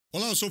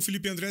Olá, eu sou o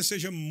Felipe André,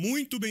 seja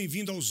muito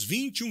bem-vindo aos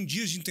 21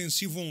 dias de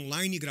intensivo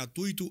online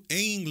gratuito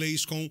em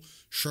inglês com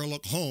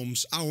Sherlock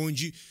Holmes,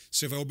 aonde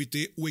você vai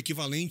obter o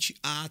equivalente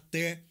a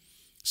até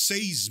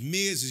 6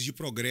 meses de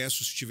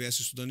progresso se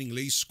estivesse estudando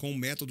inglês com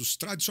métodos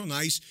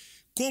tradicionais.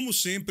 Como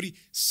sempre,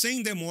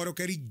 sem demora, eu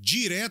quero ir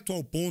direto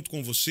ao ponto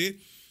com você.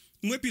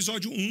 No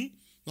episódio 1,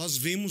 nós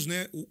vemos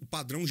o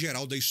padrão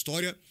geral da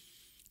história.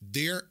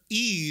 There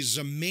is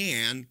a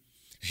man,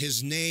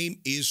 his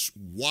name is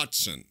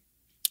Watson,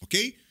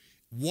 ok?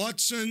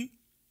 Watson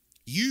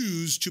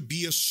used to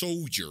be a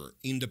soldier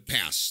in the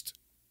past.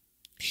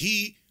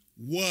 He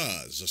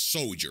was a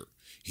soldier.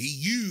 He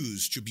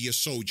used to be a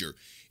soldier.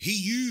 He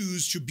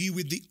used to be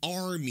with the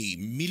army,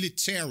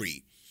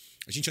 military.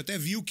 A gente até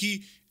viu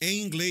que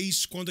em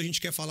inglês, quando a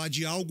gente quer falar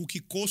de algo que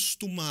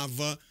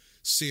costumava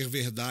ser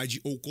verdade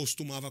ou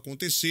costumava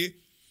acontecer,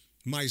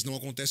 mas não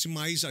acontece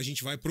mais, a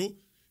gente vai pro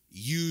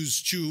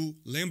used to.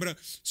 Lembra?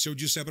 Se eu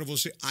disser para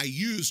você I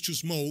used to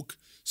smoke,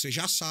 você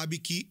já sabe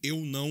que eu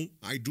não,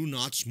 I do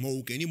not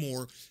smoke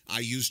anymore.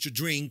 I used to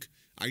drink,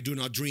 I do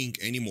not drink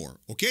anymore.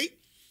 Ok?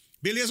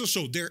 Beleza,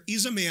 so there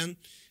is a man,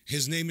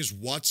 his name is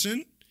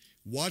Watson.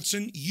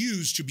 Watson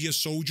used to be a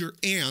soldier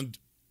and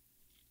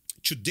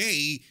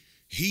today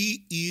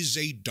he is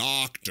a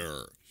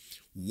doctor.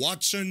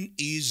 Watson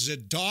is a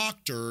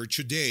doctor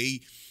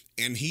today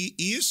and he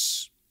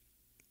is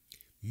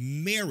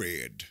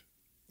married.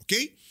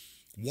 Okay?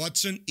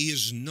 Watson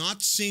is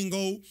not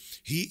single.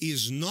 He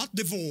is not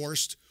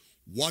divorced.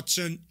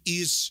 Watson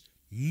is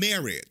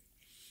married.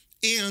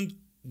 And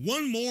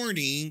one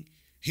morning,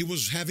 he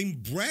was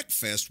having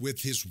breakfast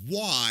with his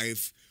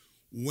wife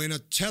when a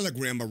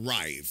telegram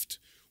arrived.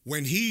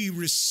 When he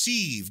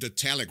received a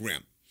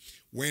telegram.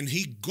 When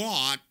he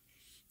got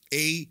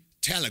a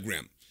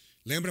telegram.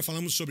 Lembra,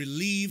 falamos sobre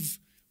leave,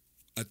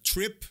 a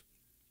trip,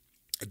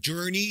 a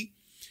journey.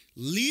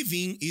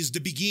 Leaving is the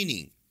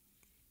beginning.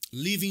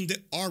 Leaving the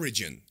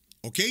origin,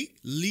 ok?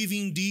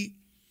 Leaving the,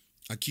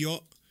 aqui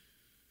ó,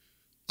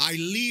 I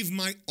leave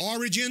my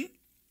origin,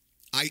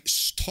 I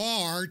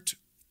start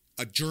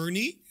a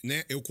journey,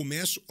 né? Eu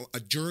começo a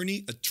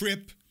journey, a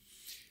trip,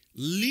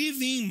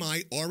 leaving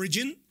my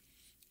origin,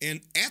 and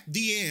at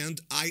the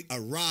end, I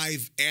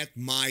arrive at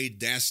my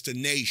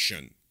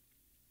destination.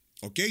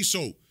 Okay,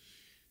 so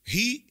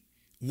he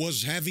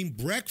was having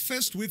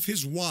breakfast with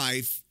his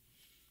wife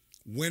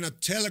when a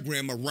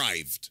telegram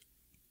arrived.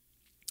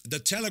 The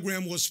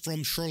telegram was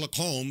from Sherlock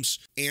Holmes,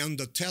 and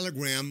the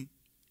telegram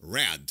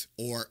read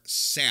or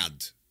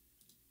said,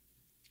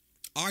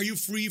 "Are you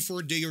free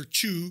for a day or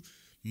two?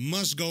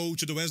 Must go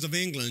to the west of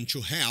England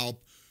to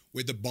help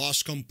with the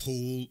Boscombe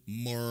Pool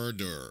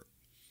murder."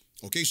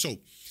 Okay,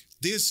 so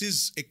this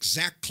is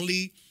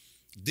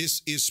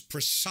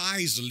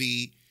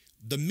precisely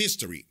the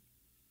mystery.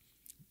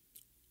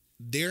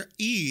 There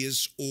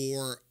is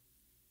or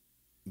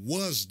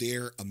was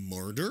there a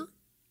murder?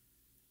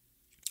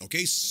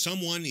 Ok?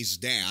 Someone is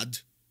dead.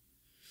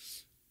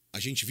 A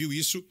gente viu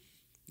isso.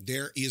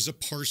 There is a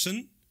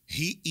person.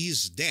 He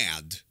is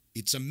dead.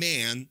 It's a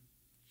man.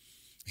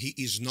 He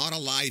is not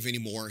alive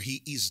anymore.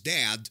 He is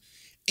dead.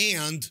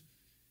 And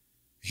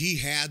he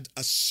had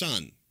a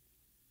son.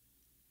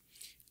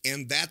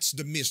 And that's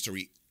the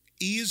mystery.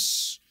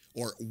 Is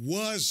or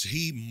was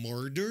he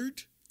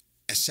murdered,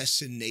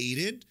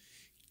 assassinated,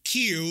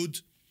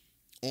 killed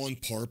on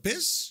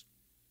purpose?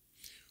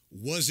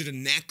 Was it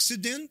an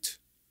accident?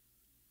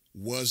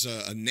 Was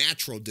a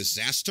natural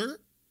disaster?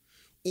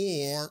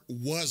 Or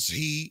was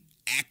he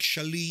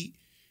actually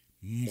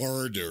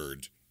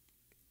murdered,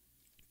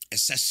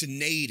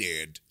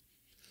 assassinated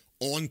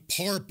on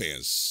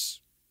purpose?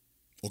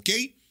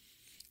 Ok?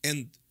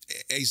 And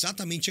é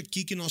exatamente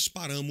aqui que nós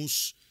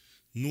paramos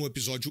no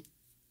episódio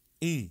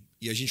 1.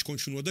 E a gente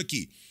continua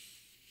daqui.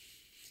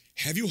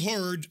 Have you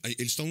heard?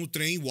 Eles estão no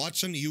trem,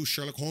 Watson e o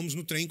Sherlock Holmes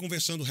no trem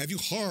conversando. Have you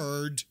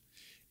heard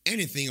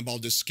anything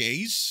about this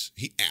case?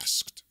 He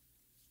asked.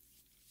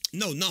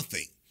 No,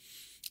 nothing.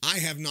 I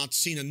have not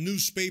seen a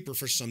newspaper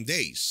for some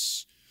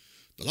days.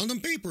 The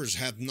London papers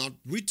have not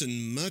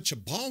written much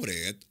about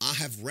it. I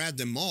have read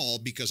them all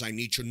because I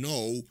need to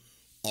know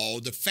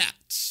all the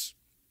facts.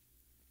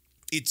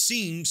 It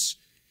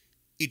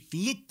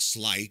looks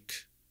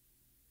like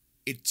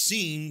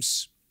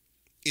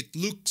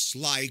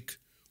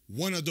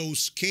one of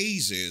those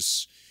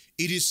cases.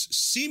 It is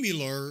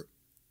similar.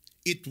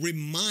 It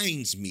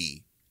reminds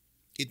me.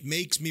 It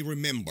makes me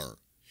remember.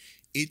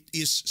 It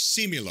is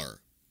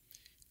similar.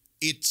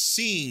 It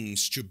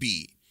seems to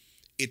be.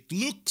 It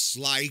looks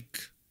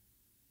like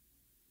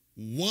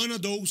one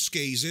of those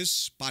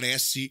cases.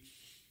 Parece,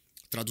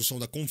 tradução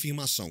da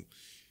confirmação.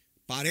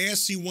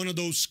 Parece one of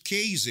those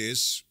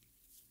cases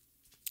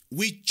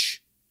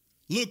which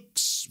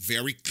looks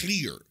very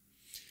clear.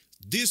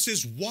 This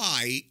is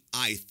why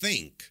I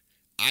think,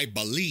 I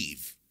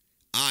believe,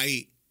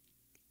 I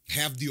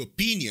have the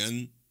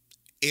opinion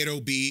it'll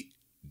be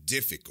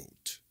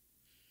difficult.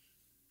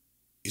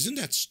 Isn't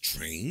that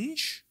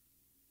strange?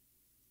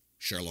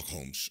 Sherlock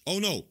Holmes. Oh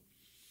no.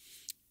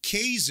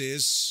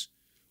 Cases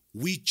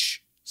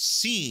which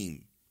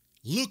seem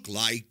look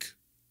like,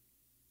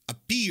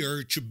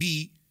 appear to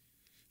be,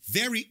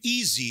 very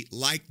easy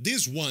like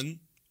this one,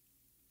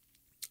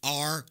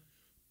 are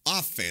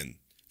often,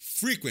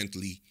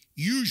 frequently,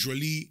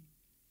 usually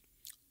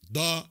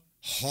the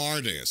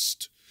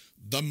hardest,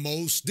 the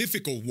most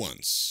difficult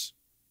ones.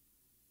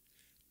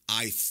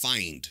 I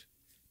find.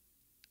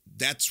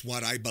 That's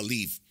what I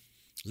believe.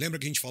 Lembra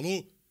que a gente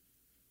falou?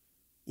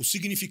 O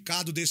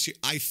significado desse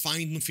I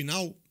find no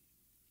final?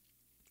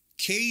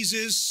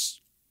 Cases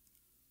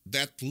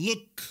that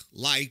look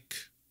like,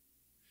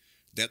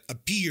 that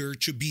appear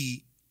to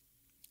be,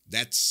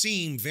 that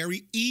seem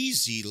very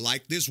easy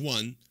like this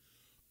one,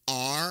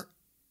 are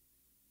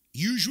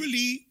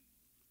usually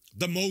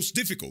the most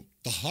difficult,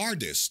 the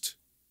hardest.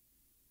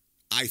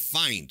 I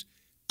find,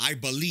 I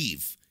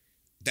believe,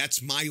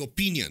 that's my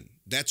opinion,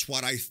 that's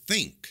what I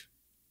think.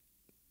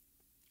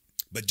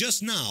 But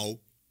just now,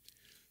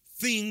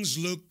 things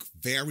look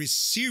very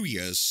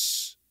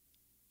serious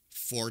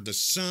for the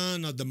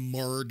son of the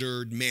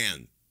murdered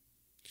man.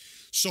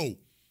 So,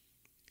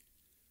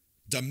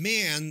 the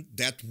man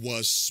that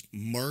was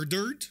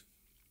murdered,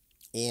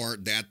 or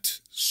that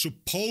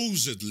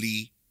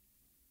supposedly,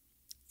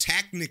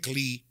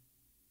 technically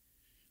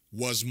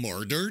was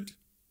murdered,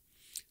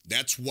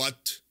 that's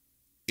what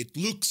it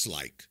looks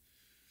like.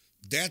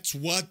 That's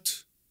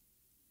what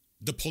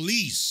the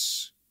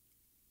police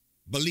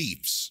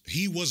believes.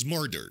 He was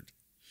murdered.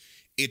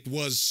 It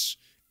was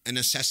an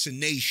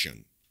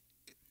assassination.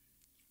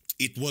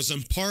 It was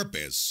on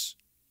purpose.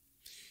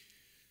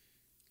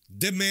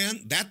 That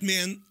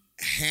man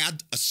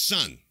had a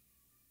son.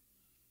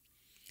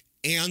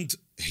 And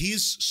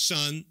his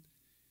son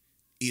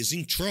is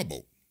in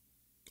trouble.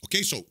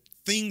 Okay, so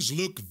things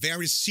look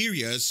very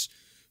serious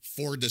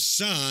for the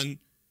son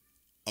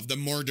of the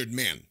murdered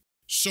man.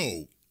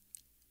 So,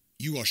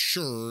 you are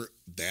sure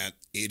that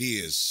it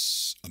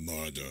is a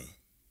murder,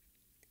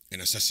 an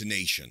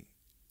assassination,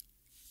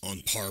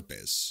 on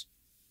purpose.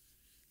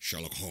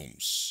 Sherlock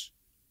Holmes.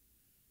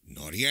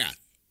 Not yet,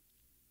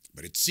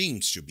 but it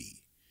seems to be.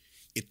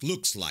 It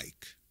looks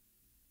like.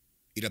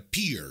 It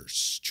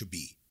appears to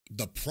be.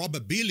 The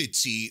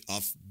probability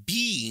of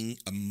being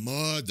a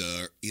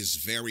murder is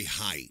very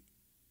high.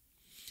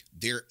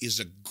 There is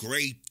a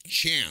great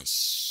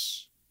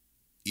chance,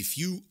 if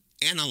you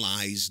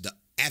analyze the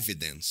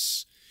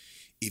evidence,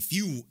 if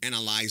you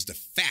analyze the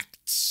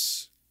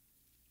facts,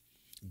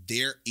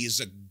 there is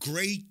a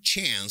great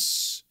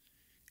chance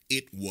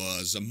it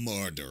was a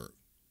murder.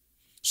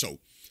 So,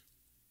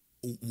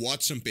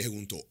 Watson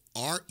perguntou,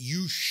 are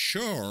you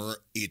sure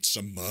it's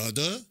a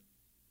murder?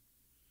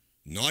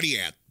 Not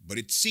yet, but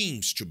it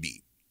seems to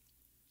be.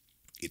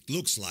 It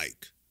looks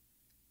like.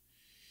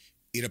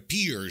 It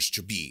appears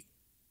to be.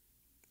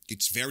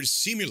 It's very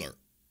similar.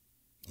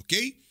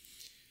 Okay?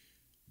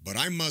 But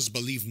I must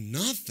believe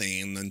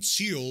nothing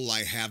until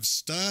I have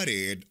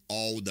studied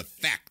all the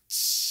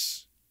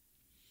facts.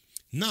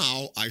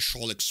 Now I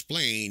shall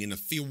explain in a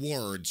few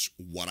words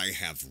what I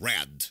have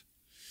read.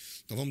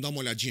 Então vamos dar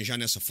uma olhadinha já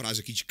nessa frase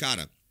aqui de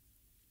cara.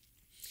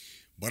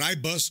 But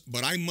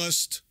I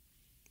must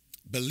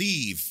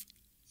believe.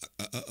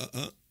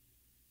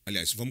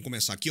 Aliás, vamos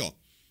começar aqui, ó.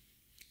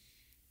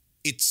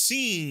 It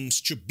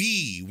seems to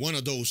be one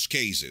of those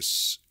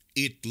cases.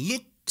 It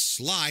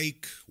looks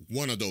like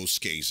one of those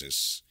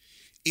cases.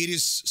 It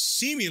is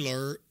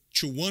similar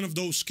to one of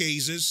those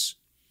cases.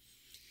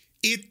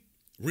 It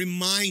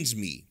reminds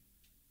me.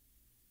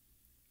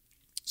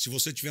 Se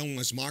você tiver um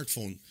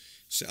smartphone,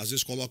 você às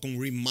vezes coloca um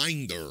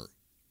reminder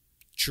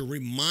to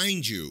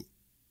remind you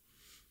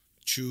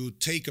to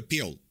take a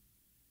pill.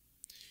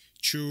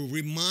 To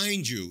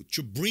remind you,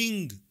 to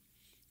bring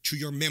to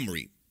your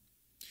memory,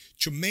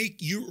 to make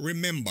you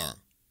remember.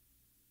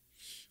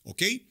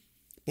 Ok?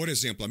 Por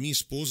exemplo, a minha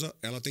esposa,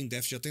 ela tem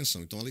déficit de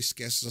atenção, então ela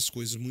esquece as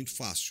coisas muito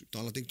fácil. Então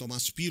ela tem que tomar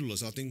as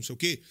pílulas, ela tem não sei o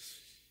quê.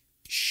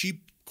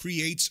 She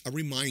creates a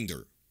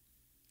reminder.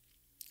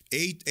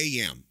 8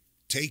 a.m.,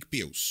 take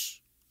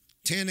pills.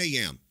 10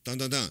 a.m.,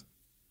 dan.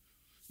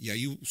 E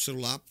aí o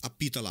celular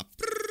apita lá,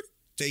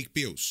 take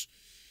pills.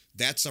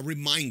 That's a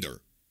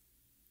reminder.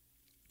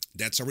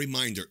 That's a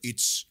reminder.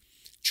 It's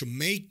to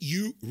make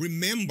you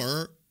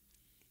remember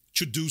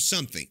to do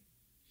something.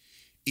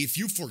 If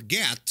you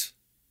forget,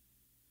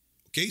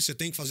 ok? Você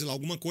tem que fazer lá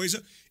alguma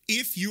coisa.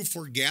 If you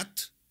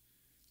forget,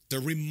 the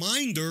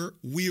reminder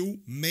will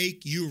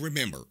make you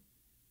remember.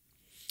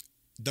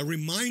 The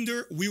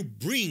reminder will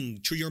bring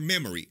to your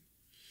memory.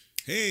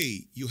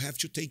 Hey, you have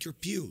to take your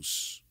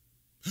pills.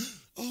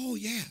 Oh,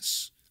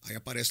 yes. Aí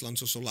aparece lá no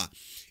seu celular.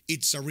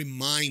 It's a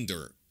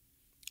reminder.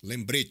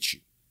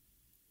 Lembrete.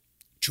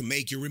 To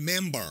make you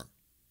remember.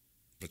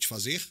 Para te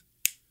fazer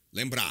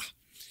lembrar.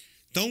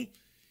 Então,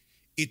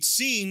 it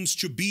seems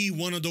to be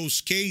one of those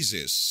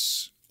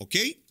cases,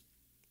 okay?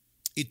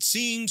 It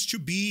seems to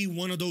be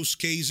one of those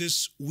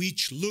cases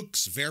which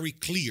looks very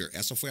clear.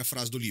 Essa foi a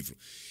frase do livro.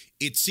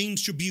 It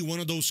seems to be one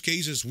of those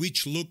cases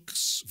which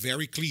looks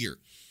very clear.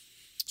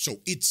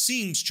 So, it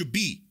seems to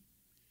be.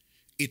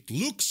 It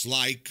looks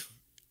like,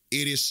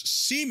 it is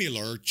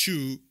similar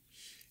to,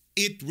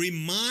 It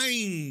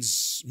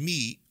reminds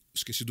me...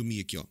 Esqueci do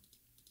me aqui, ó.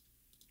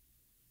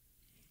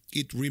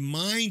 It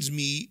reminds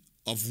me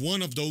of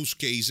one of those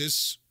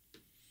cases.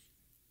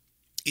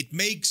 It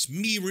makes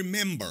me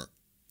remember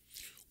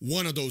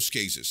one of those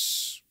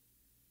cases.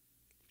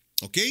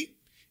 Okay?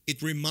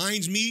 It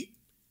reminds me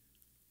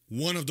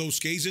one of those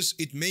cases.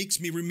 It makes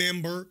me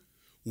remember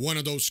one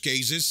of those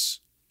cases.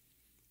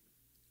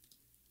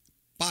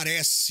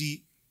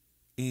 Parece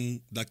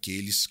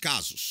daqueles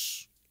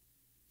casos.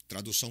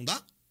 Tradução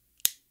da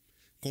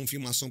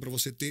confirmação para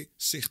você ter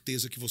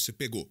certeza que você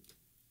pegou.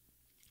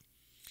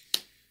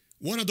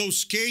 One of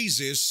those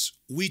cases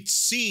which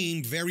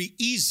seem very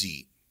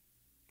easy.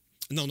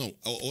 Não,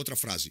 outra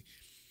frase.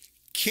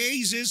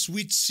 Cases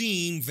which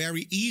seem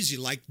very easy,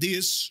 like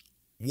this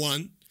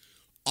one,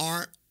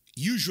 are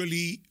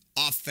usually,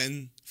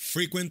 often,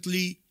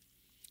 frequently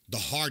the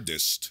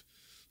hardest,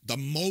 the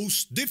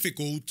most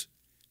difficult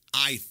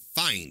I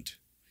find,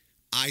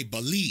 I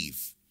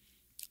believe,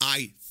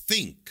 I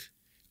think,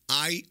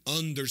 I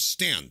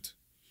understand.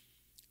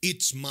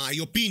 It's my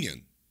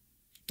opinion.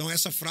 Então,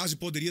 essa frase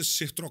poderia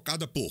ser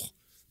trocada por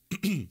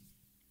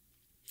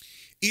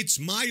It's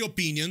my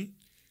opinion,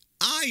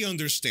 I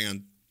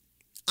understand,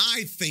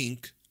 I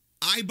think,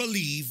 I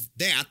believe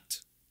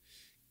that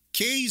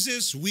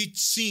cases which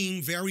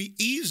seem very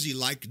easy,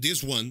 like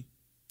this one,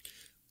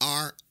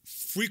 are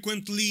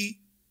frequently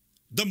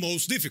the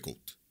most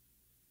difficult.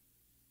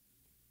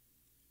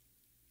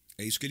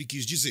 É isso que ele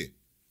quis dizer,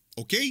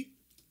 ok?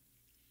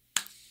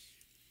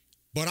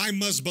 But I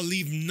must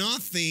believe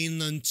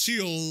nothing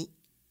until...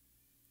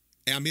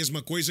 É a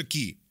mesma coisa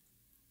que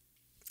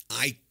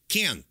I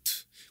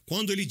can't.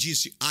 Quando ele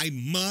disse I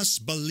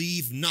must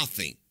believe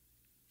nothing,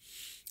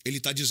 ele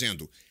está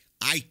dizendo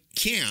I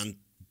can't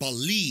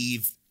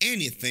believe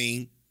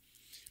anything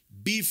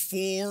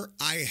before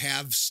I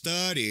have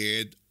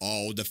studied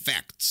all the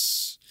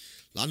facts.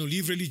 Lá no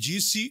livro ele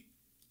disse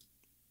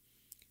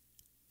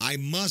I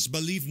must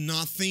believe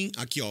nothing.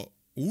 Aqui, ó,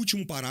 o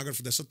último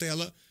parágrafo dessa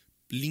tela,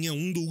 linha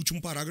 1 do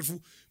último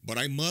parágrafo. But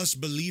I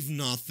must believe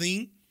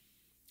nothing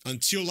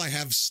until I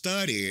have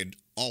studied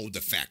all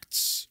the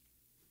facts.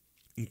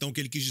 Então, o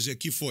que ele quis dizer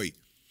aqui foi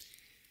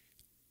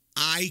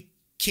I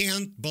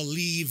can't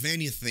believe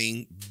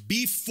anything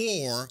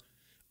before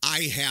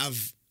I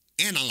have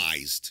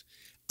analyzed,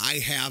 I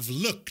have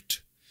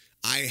looked,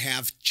 I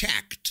have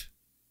checked,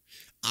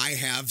 I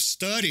have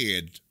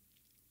studied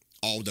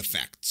all the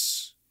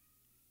facts.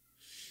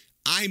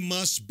 I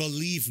must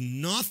believe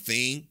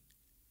nothing,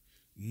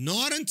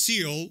 not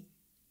until,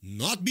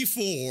 not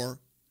before,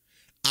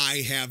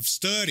 I have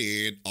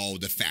studied all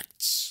the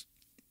facts.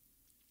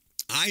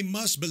 I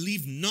must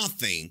believe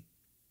nothing,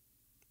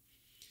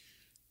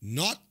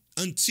 not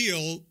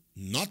until,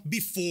 not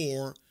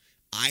before,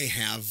 I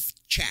have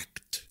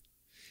checked,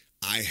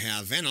 I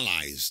have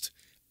analyzed,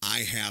 I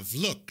have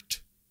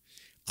looked,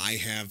 I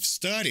have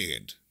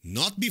studied,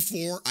 not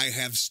before I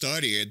have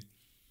studied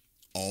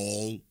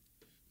all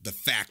the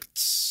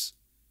facts.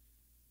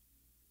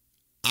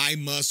 I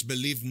must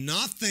believe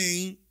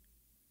nothing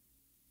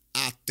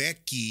até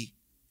que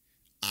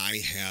I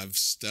have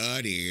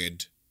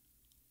studied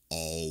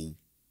all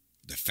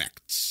the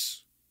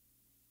facts.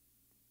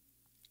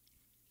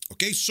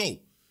 Okay, so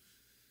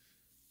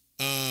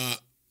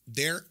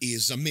there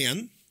is a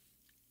man.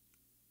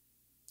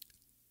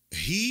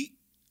 He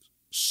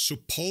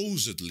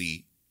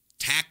supposedly,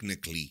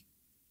 technically,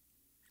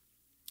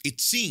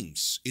 it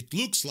seems, it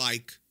looks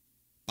like,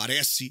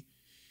 parece,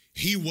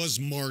 he was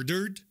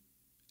murdered,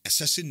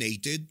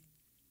 assassinated,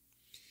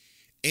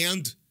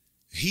 and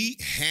he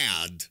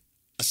had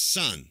a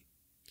son.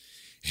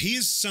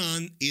 His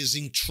son is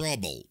in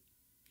trouble.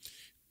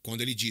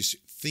 Quando ele disse,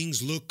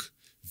 things look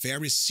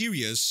very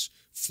serious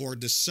for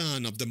the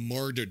son of the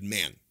murdered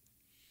man.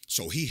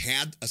 So he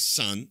had a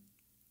son.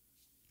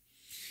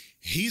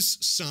 His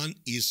son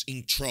is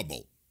in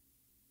trouble.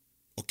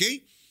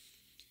 Okay?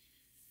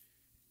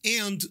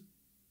 And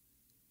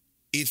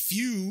if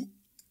you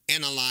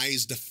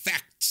analyze the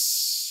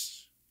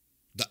facts,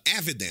 the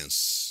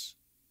evidence,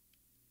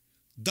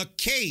 the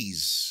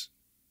case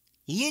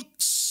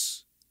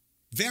looks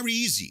very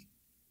easy.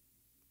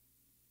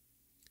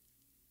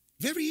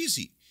 Very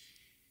easy.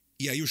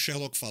 E aí o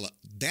Sherlock fala,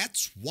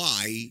 that's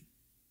why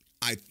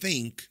I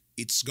think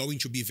it's going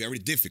to be very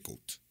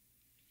difficult.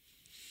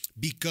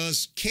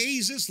 Because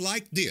cases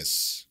like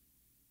this,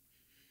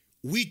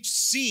 which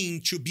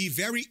seem to be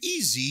very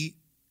easy,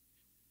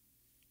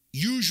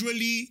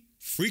 usually,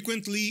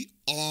 frequently,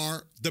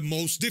 are the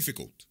most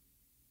difficult.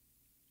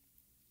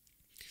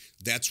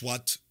 That's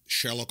what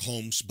Sherlock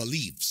Holmes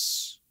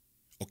believes.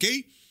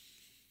 Ok?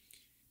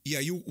 E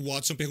aí o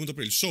Watson pergunta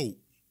para ele, so,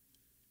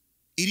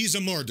 it is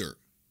a murder.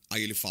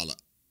 Aí ele fala,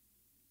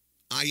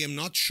 I am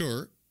not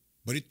sure,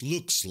 but it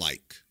looks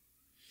like.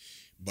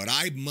 But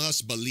I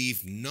must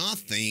believe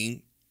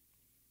nothing,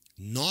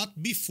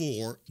 not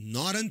before,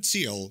 not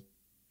until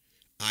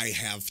I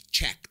have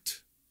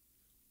checked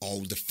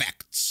all the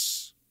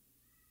facts.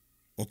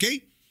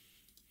 Ok?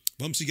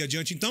 Vamos seguir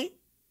adiante então?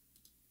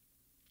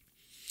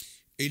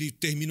 ele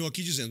terminou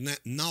aqui dizendo, né?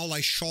 Now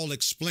I shall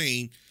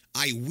explain,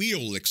 I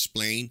will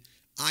explain,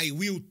 I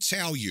will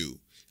tell you,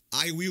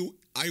 I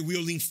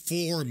will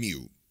inform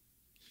you.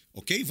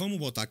 Ok? Vamos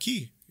botar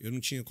aqui? Eu não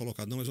tinha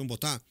colocado não, mas vamos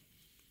botar.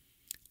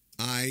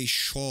 I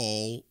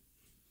shall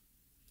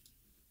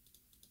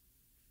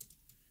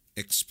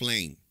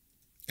explain.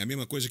 É a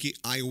mesma coisa que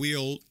I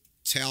will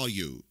tell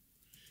you.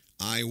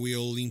 I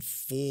will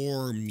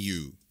inform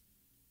you.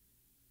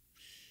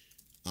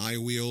 I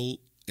will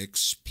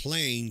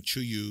explain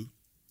to you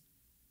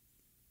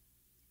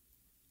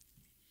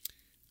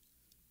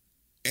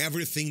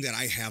everything that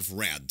I have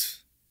read,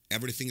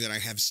 everything that I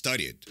have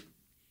studied.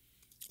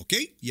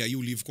 Ok? E aí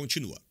o livro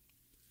continua.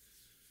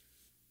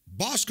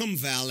 Boscombe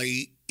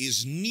Valley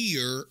is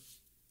near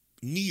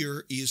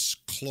is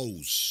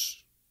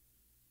close.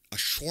 A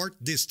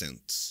short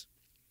distance.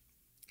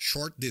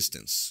 Short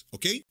distance,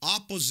 ok?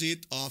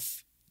 Opposite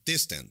of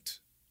distant.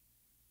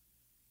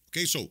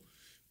 Ok, so,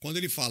 quando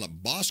ele fala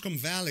Boscombe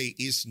Valley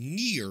is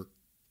near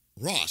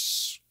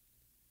Ross,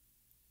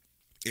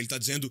 ele está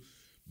dizendo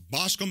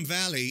Boscombe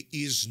Valley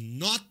is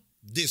not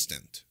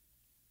distant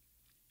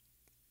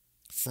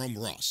from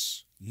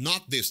Ross.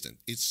 Not distant.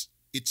 It's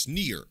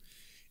near.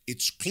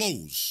 It's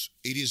close.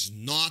 It is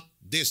not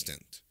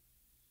distant.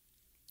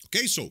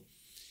 Okay, so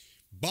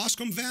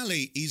Boscombe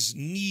Valley is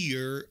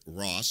near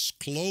Ross,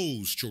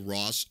 close to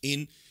Ross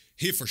in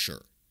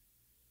Herefordshire.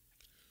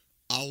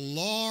 A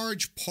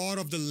large part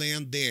of the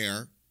land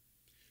there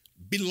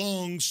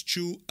belongs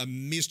to a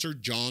Mr.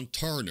 John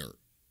Turner.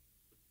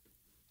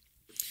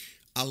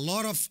 A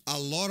lot of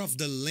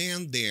the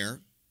land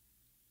there,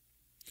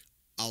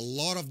 a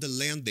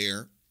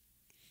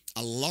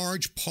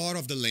large part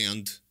of the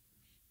land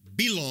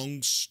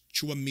belongs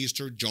to a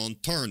Mr. John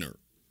Turner.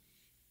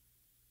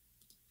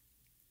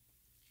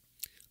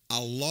 A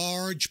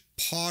large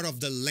part of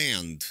the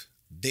land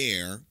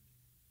there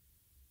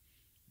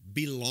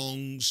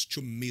belongs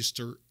to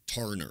Mr.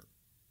 Turner.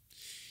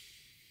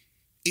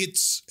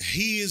 It's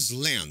his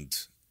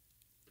land.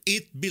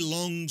 It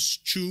belongs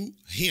to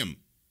him.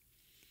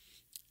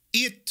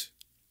 It,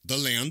 the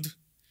land,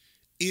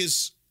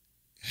 is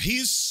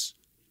his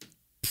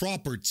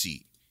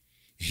property.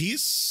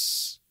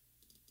 His,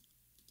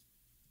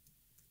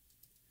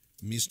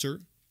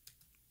 Mr.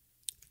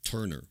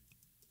 Turner.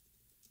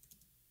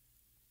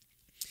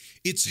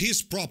 It's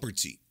his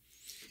property.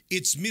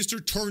 It's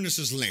Mr.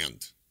 Turner's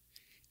land.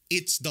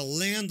 It's the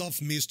land of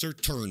Mr.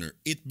 Turner.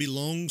 It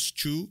belongs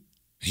to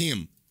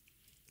him,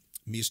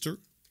 Mr.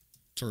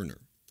 Turner.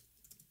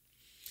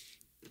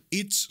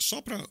 It's,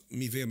 só para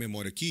me ver a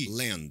memória aqui,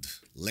 land.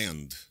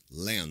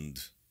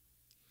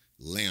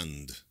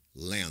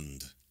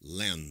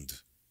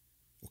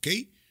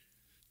 Okay?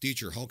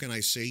 Teacher, how can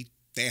I say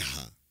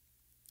terra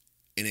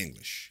in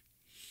English?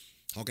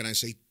 How can I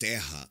say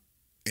terra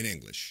in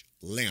English?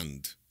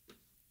 Land.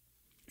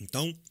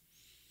 Então,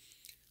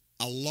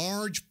 a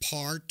large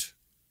part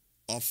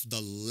of the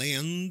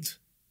land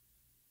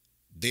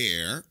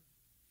there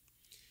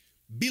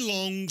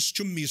belongs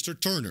to Mr.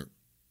 Turner.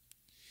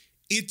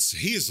 It's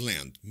his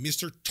land,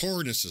 Mr.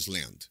 Turner's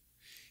land.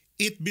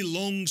 It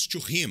belongs to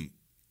him,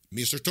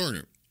 Mr.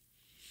 Turner.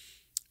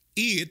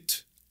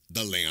 It,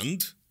 the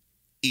land,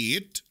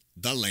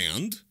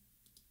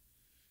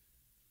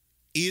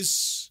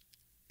 is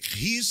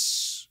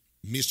his,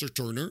 Mr.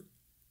 Turner,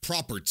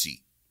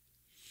 property.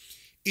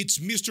 It's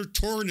Mr.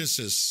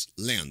 Turner's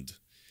land.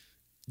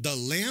 The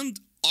land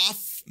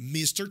of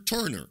Mr.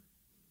 Turner.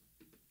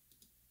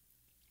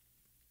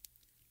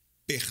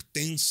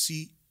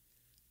 Pertence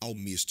ao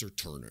Mr.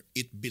 Turner.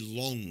 It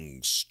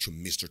belongs to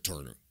Mr.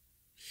 Turner.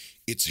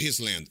 It's his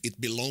land. It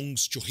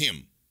belongs to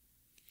him.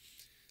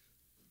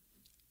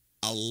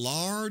 A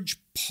large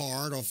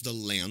part of the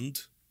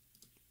land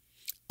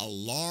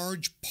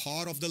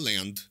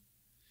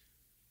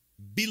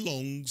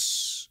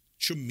belongs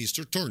to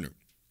Mr. Turner.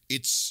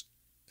 It's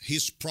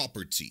his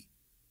property.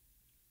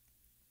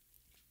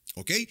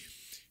 Okay?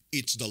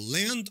 It's the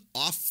land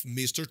of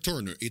Mr.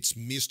 Turner. It's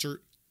Mr.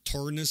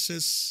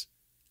 Turner's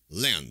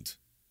land.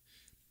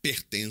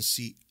 Pertence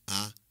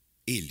a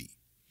ele.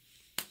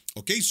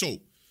 Okay, so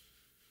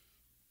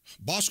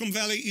Boscombe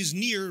Valley is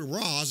near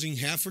Ross in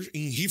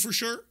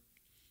Herefordshire.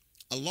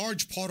 A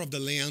large part of the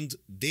land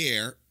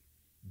there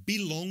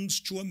belongs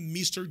to a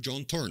Mr.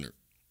 John Turner.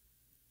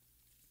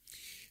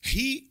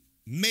 He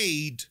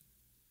made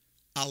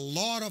a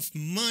lot of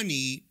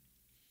money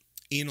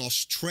in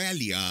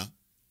Australia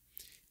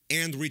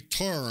and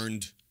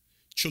returned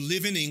to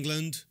live in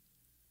England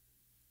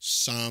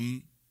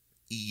some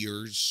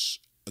years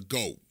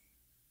ago.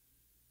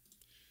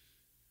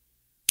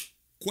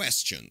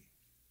 Question: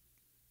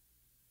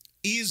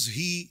 is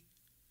he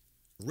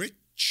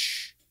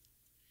rich?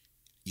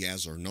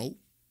 Yes or no?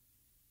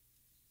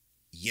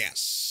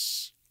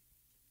 Yes.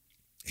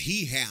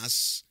 He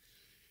has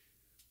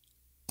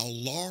a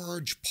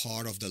large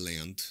part of the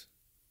land.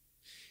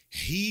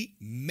 He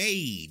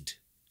made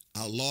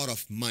a lot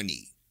of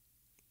money.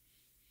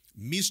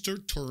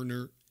 Mr.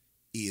 Turner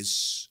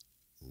is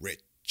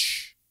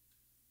rich.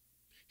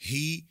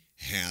 He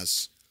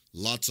has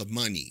lots of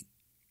money.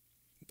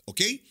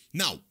 Okay?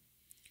 Now,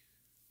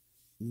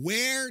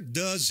 where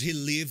does he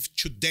live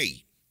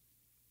today?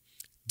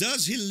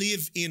 Does he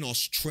live in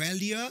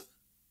Australia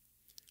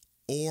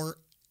or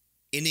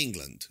in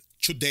England?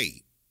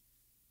 Today.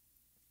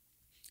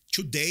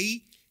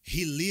 Today,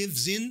 he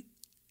lives in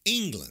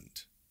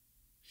England.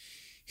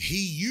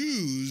 He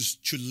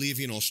used to live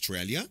in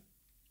Australia,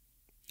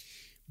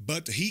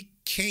 but he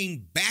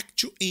came back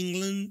to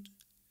England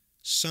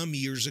some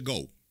years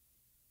ago.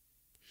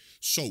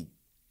 So,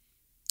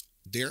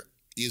 there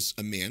is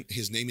a man,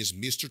 his name is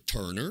Mr.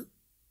 Turner.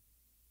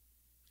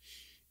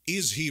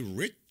 Is he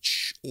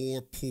rich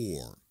or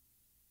poor?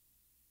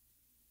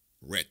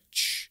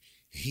 Rich.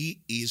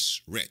 He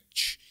is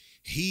rich.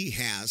 He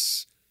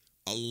has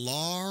a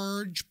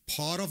large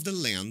part of the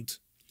land.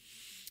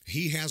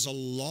 He has a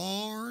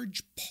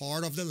large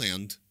part of the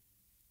land,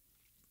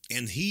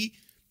 and he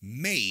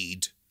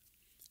made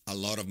a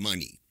lot of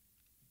money.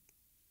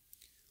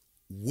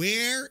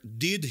 Where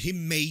did he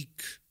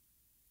make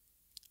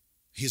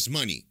his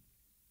money?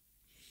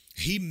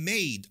 He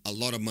made a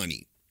lot of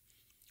money.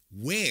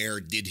 Where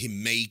did he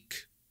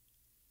make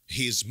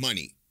his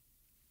money?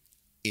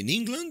 In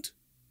England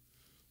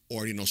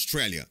or in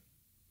Australia?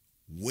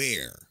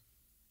 Where?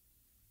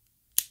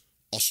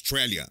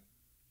 Australia.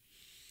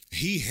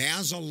 He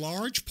has a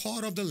large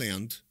part of the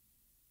land.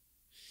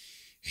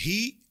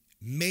 He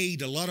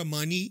made a lot of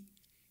money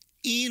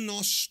in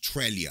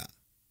Australia.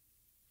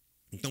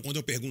 Então, quando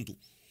eu pergunto,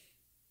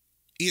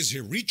 is he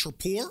rich or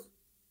poor?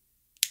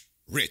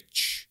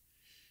 Rich.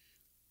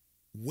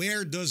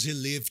 Where does he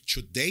live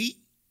today?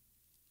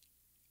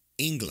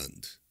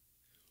 England.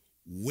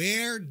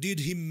 Where did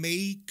he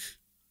make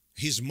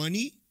his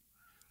money?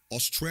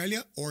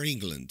 Australia or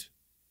England?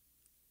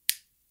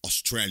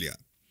 Australia.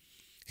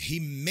 He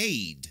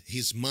made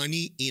his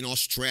money in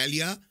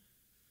Australia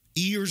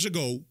years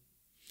ago,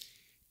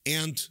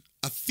 and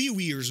a few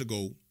years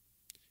ago,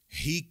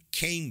 he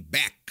came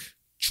back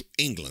to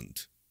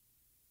England.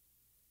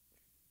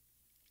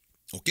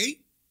 Okay?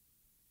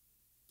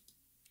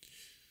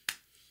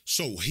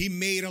 So, he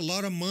made a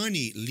lot of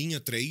money,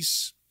 linha 3,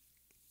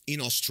 in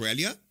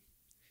Australia,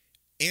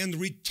 and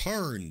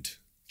returned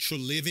to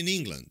live in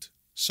England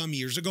some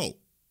years ago.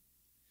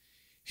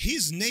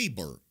 His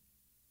neighbor,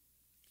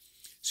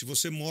 se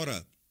você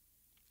mora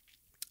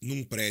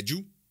num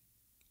prédio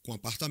com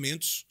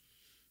apartamentos,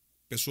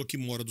 pessoa que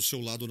mora do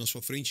seu lado ou na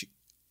sua frente,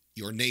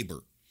 your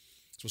neighbor.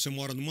 Se você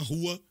mora numa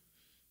rua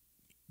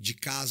de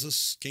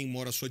casas, quem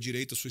mora à sua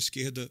direita, à sua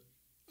esquerda,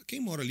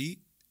 quem mora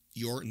ali,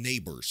 your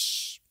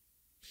neighbors.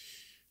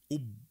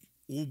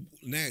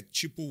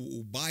 Tipo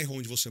o bairro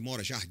onde você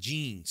mora,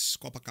 Jardins,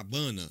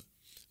 Copacabana,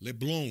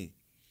 Leblon,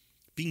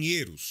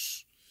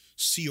 Pinheiros,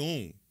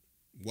 Sion,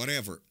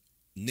 whatever,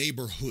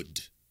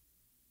 neighborhood.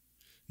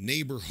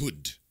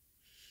 Neighborhood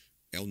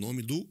é o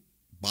nome do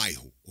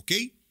bairro,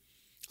 ok?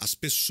 As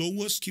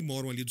pessoas que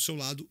moram ali do seu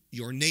lado,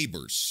 your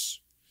neighbors.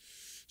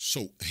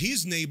 So,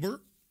 his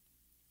neighbor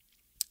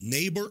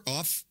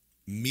of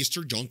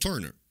Mr. John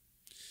Turner.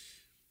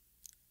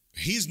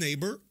 His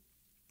neighbor,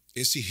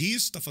 esse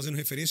his está fazendo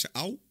referência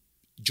ao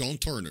John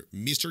Turner,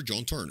 Mr.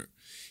 John Turner.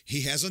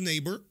 He has a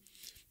neighbor,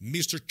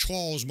 Mr.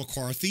 Charles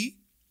McCarthy,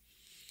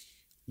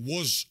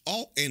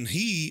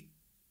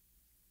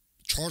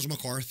 Charles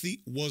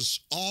McCarthy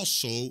was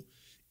also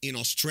in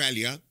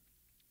Australia,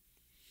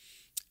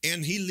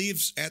 and he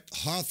lives at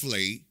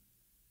Hartley,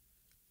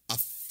 a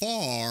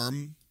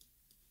farm,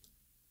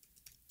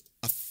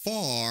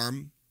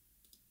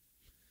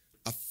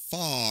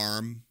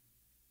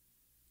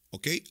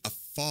 okay, a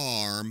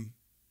farm,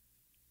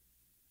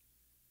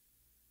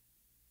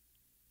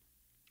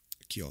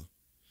 aqui ó,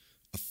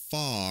 a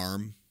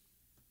farm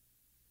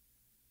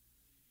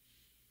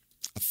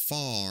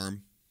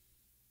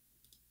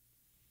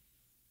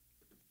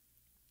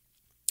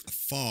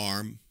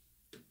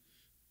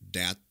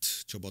that,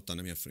 deixa eu botar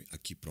na minha frente,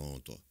 aqui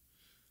pronto, ó.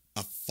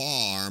 A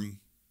farm,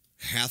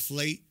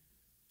 Hathaway,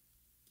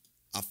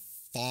 a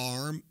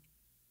farm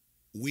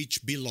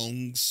which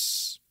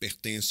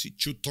pertence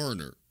to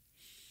Turner.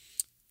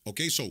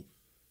 Okay, so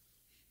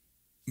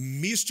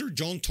Mr.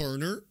 John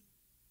Turner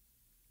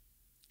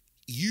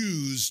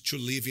used to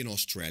live in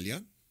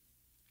Australia.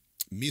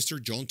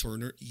 Mr. John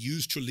Turner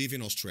used to live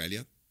in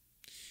Australia,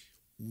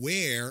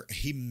 where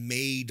he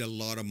made a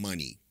lot of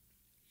money.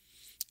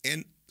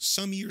 And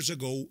some years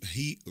ago,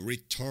 he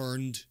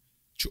returned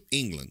to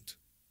England,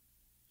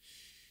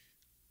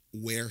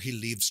 where he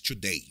lives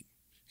today.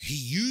 He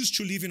used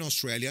to live in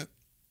Australia.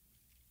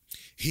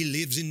 He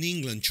lives in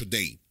England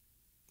today.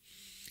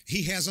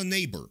 He has a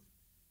neighbor,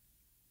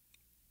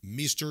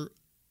 Mr.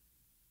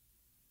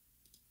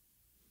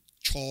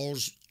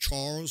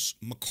 Charles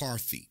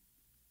McCarthy.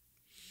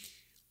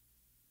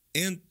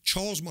 And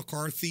Charles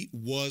McCarthy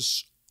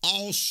was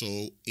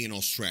also in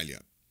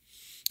Australia.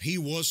 He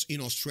was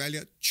in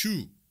Australia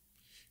too.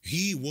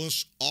 He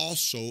was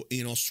also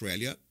in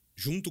Australia,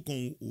 junto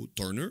com o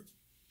Turner.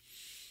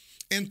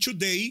 And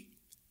today,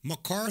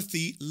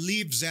 McCarthy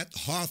lives at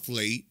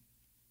Hartley.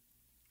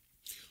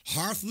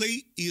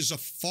 Hartley is a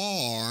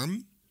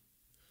farm.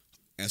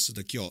 essa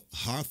daqui, ó,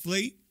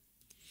 Hartley,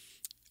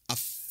 a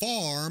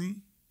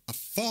farm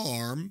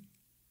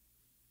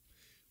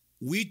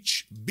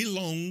which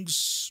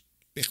belongs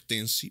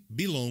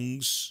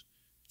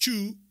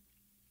to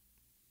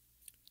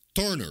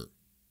Turner.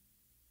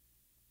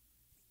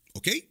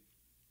 Okay?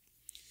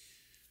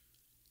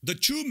 The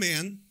two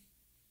men,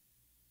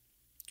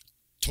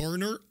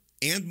 Turner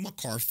and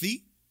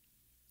McCarthy,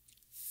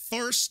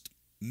 first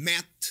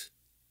met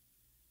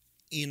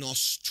in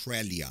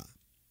Australia.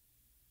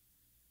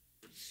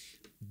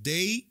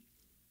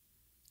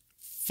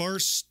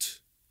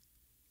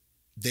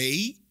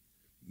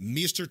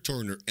 Mr.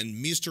 Turner and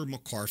Mr.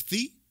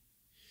 McCarthy,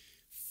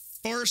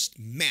 first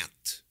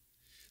met.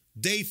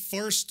 They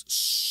first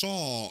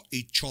saw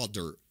each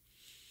other.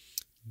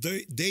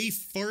 They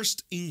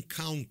first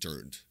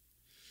encountered.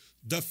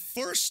 The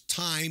first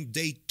time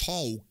they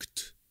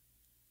talked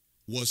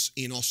was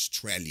in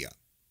Australia.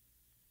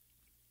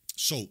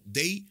 So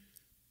they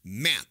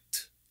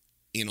met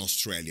in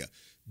Australia.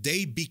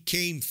 They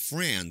became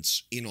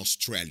friends in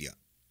Australia.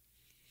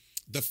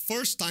 The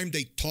first time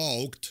they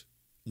talked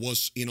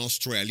was in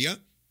Australia,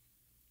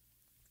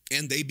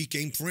 and they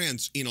became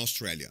friends in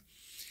Australia.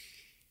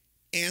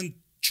 And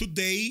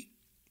today,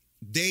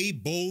 they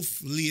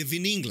both live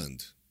in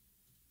England,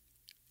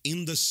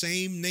 in the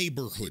same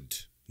neighborhood,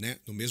 né?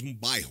 No mesmo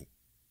bairro.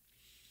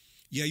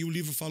 E aí o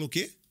livro fala o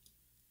quê?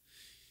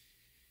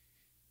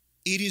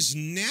 It is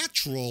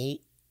natural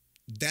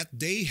that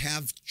they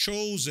have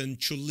chosen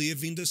to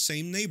live in the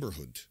same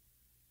neighborhood.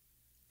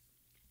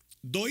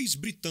 Dois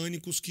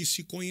britânicos que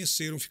se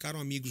conheceram, ficaram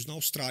amigos na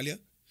Austrália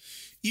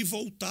e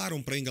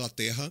voltaram para a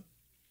Inglaterra.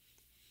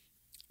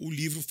 O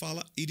livro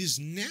fala, it is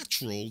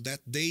natural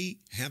that they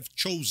have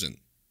chosen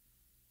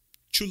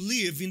to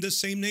live in the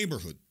same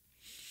neighborhood.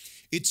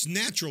 It's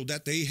natural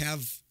that they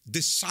have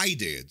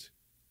decided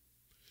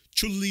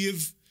to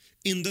live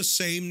in the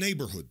same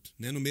neighborhood,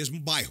 né, no mesmo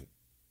bairro.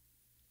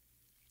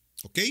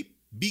 Ok?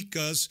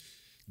 Because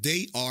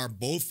they are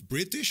both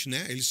British,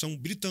 né? Eles são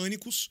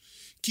britânicos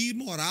que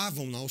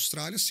moravam na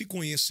Austrália, se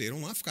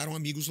conheceram lá, ficaram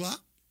amigos lá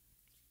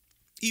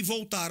e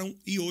voltaram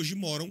e hoje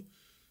moram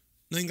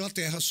na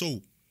Inglaterra.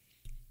 So,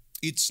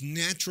 it's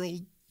natural,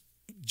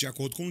 de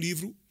acordo com o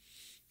livro,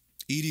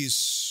 it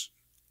is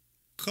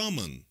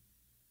common,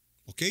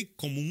 ok?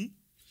 Comum,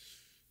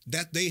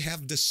 that they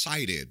have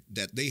decided,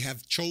 that they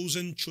have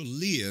chosen to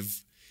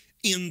live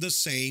in the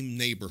same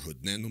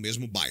neighborhood, né? No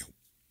mesmo bairro.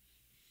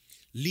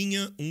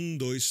 Linha 1,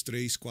 2,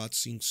 3, 4,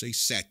 5, 6,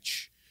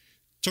 7.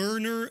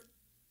 Turner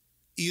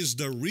is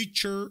the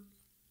richer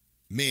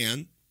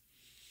man,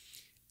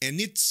 and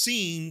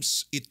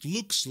it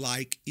looks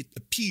like, it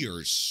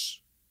appears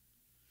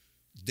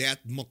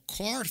that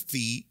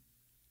McCarthy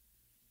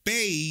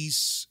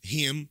pays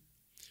him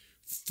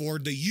for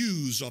the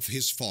use of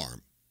his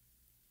farm.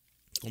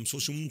 Como se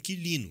fosse um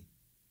inquilino.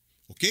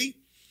 Ok?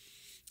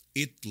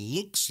 It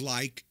looks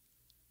like,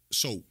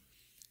 so,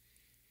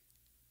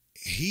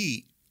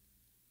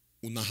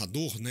 o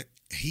narrador, né?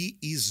 He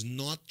is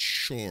not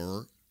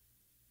sure.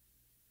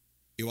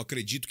 Eu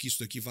acredito que isso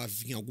daqui vai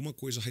vir alguma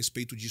coisa a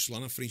respeito disso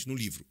lá na frente no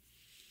livro.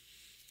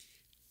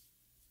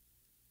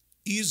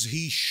 Is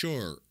he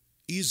sure?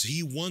 Is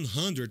he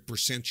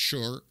 100%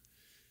 sure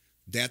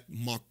that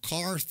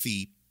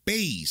McCarthy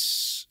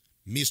pays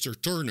Mr.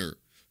 Turner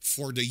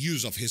for the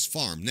use of his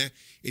farm, né?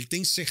 Ele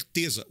tem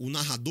certeza, o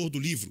narrador do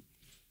livro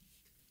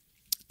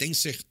tem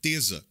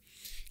certeza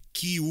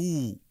que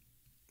o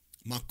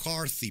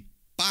McCarthy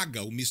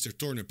paga o Mr.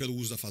 Turner pelo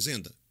uso da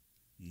fazenda?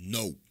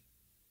 No.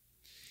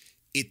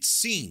 It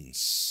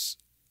seems,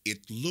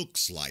 it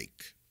looks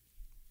like,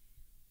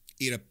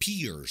 it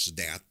appears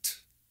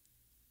that.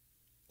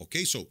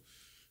 Ok? So,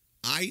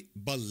 I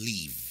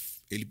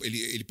believe.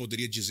 Ele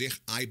poderia dizer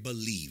I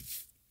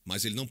believe,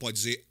 mas ele não pode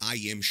dizer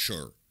I am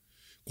sure.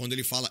 Quando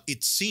ele fala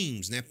it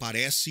seems, né,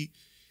 parece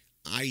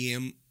I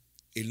am,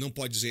 ele não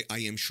pode dizer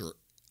I am sure.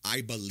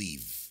 I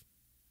believe.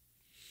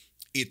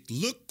 It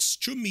looks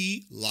to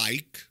me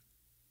like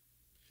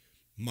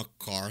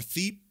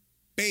McCarthy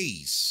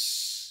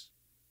pays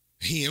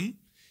him,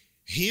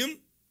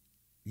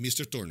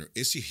 Mr. Turner.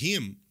 Esse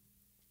him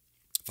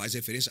faz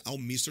referência ao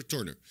Mr.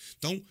 Turner.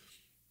 Então,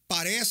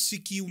 parece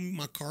que o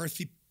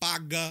McCarthy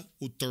paga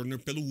o Turner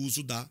pelo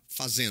uso da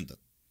fazenda.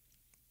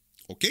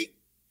 Ok?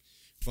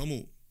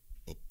 Vamos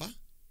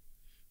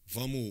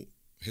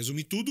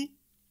resumir tudo.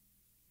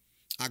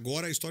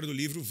 Agora a história do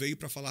livro veio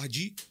para falar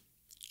de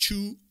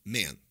two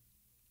men,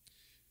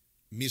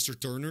 Mr.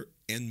 Turner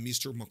and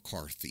Mr.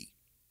 McCarthy.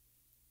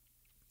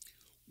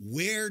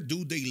 Where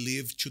do they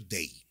live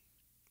today?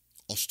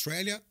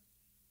 Australia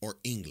or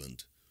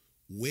England?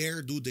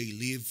 Where do they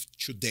live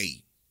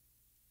today?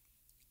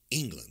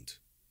 England.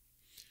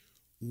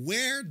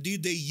 Where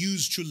did they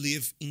used to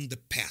live in the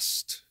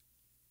past?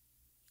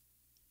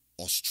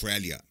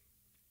 Australia.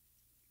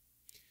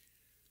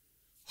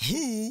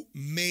 Who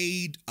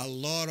made a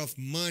lot of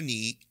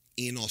money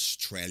in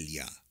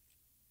Australia?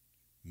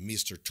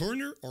 Mr.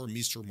 Turner or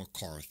Mr.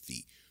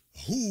 McCarthy?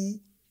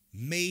 Who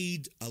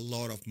made a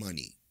lot of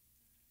money?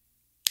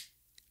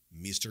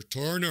 Mr.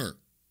 Turner.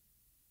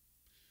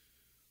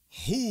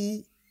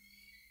 Who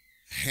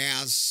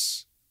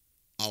has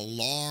a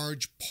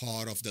large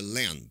part of the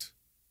land?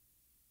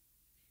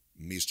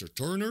 Mr.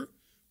 Turner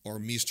or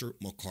Mr.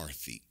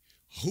 McCarthy?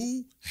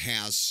 Who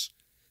has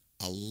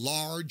a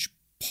large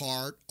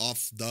part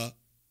of the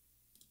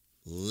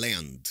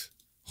land?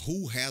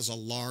 Who has a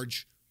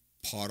large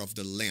part of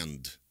the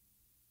land?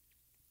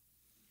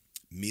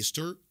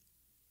 Mr.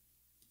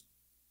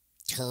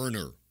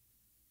 Turner.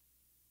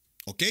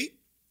 Okay?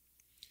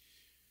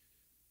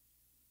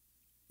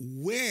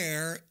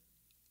 Where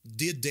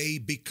did they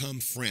become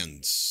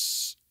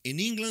friends? In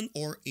England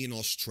or in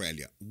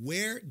Australia?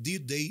 Where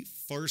did they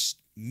first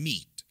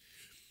meet?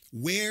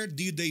 Where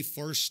did they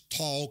first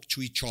talk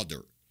to each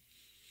other?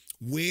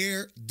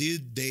 Where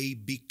did they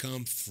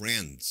become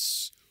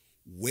friends?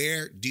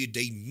 Where did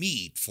they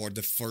meet for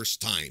the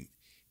first time?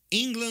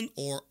 England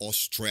or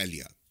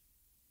Australia?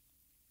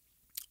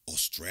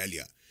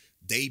 Australia.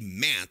 They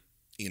met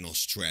in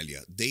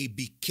Australia. They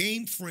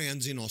became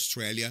friends in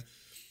Australia.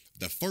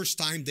 The first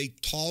time they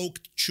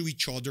talked to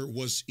each other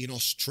was in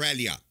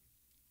Australia.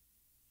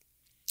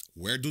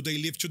 Where do they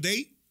live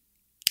today?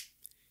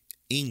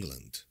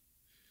 England.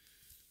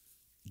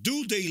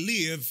 Do they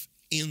live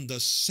in the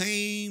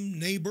same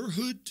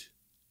neighborhood?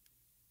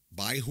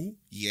 By who?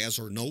 Yes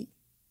or no?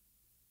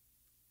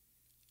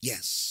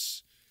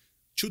 Yes.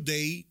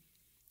 Today,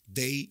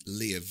 they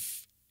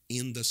live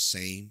in the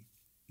same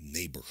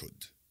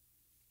neighborhood.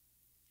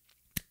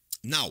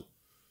 Now,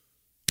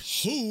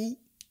 who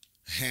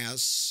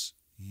has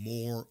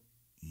more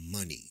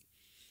money?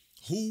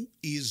 Who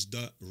is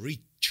the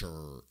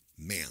richer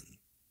man?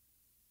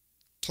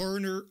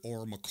 Turner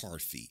or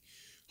McCarthy?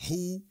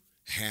 Who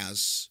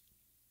has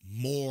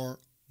more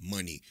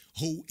money?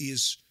 Who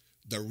is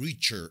the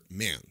richer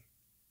man?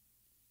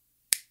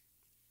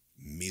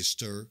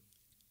 Mr.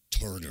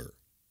 Turner.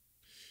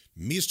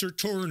 Mr.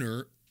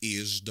 Turner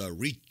is the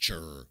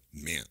richer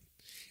man.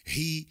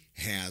 He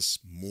has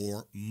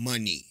more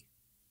money.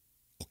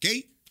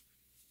 Okay?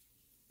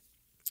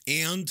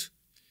 And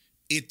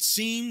it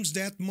seems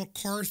that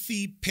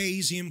McCarthy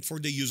pays him for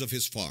the use of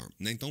his farm.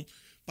 Né? Então,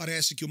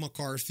 parece que o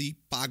McCarthy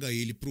paga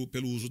ele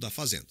pelo uso da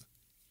fazenda,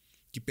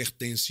 que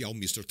pertence ao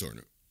Mr.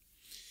 Turner.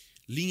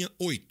 Linha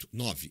 8,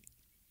 9.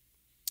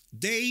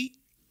 They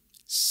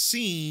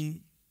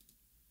seem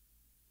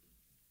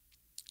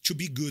to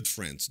be good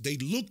friends. They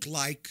look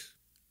like,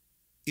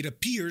 it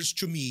appears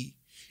to me,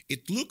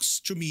 it looks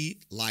to me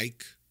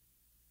like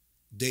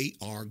they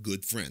are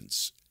good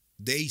friends.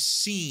 They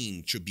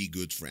seem to be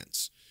good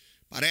friends.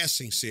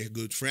 Parecem ser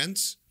good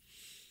friends.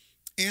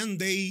 And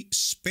they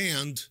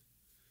spend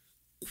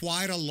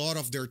quite a lot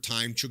of their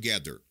time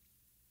together.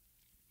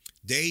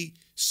 They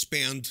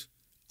spend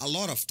a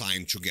lot of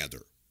time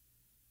together.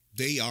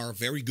 They are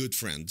very good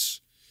friends.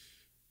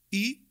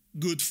 E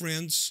good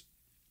friends,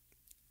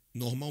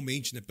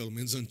 normalmente, né, pelo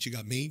menos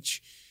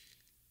antigamente,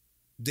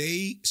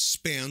 they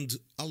spend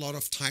a lot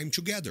of time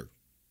together.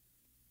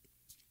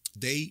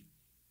 They,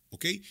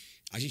 ok?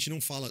 A gente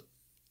não fala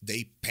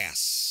they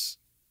pass.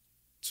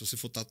 Se você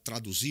for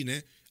traduzir,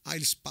 né? Ah,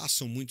 eles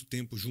passam muito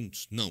tempo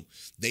juntos. Não.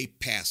 They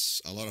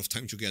pass a lot of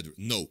time together.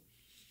 No.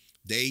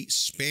 They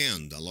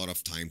spend a lot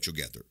of time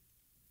together.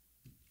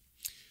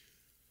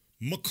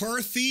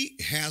 McCarthy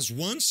has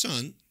one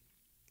son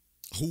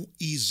who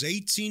is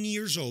 18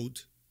 years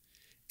old,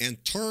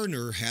 and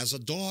Turner has a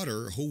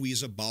daughter who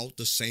is about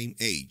the same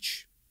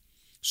age.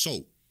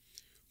 So,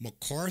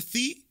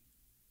 McCarthy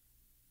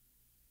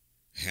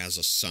has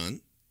a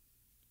son.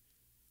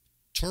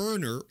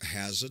 Turner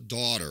has a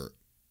daughter.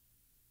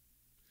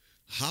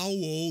 How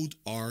old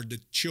are the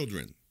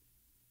children?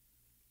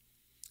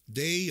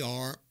 They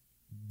are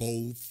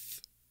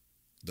both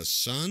the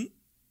son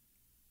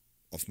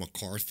of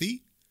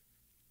McCarthy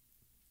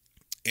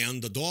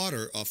and the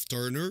daughter of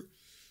Turner.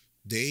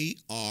 They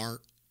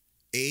are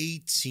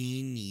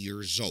 18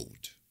 years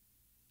old.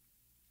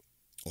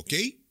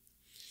 Okay?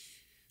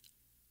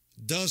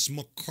 Does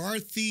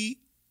McCarthy,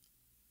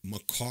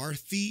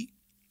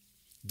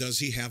 does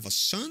he have a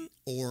son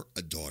or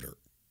a daughter?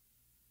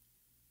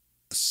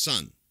 A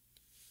son.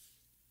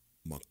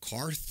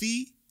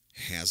 McCarthy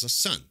has a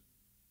son.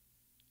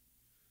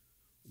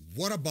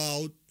 What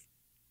about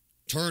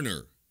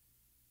Turner?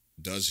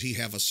 Does he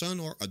have a son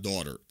or a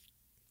daughter?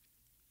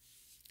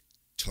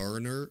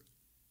 Turner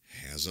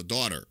has a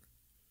daughter.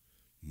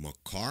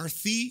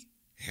 McCarthy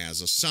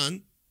has a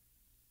son.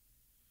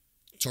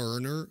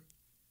 Turner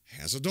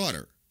has a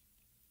daughter.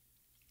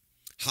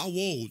 How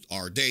old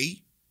are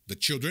they, the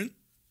children?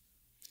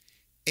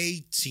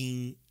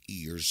 18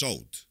 years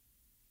old.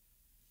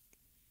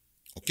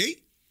 Okay?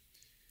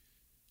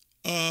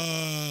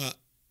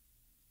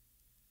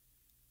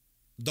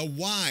 The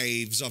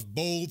wives of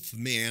both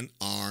men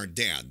are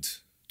dead.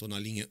 Estou na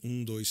linha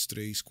 1, 2,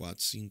 3, 4, 5,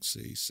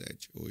 6, 7,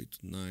 8,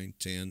 9,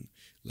 10,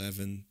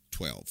 11,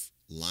 12.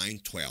 Line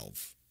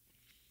 12.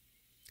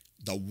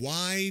 The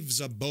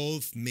wives of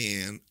both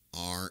men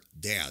are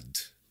dead.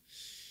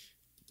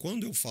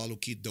 Quando eu falo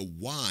que the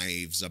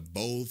wives of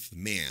both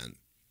men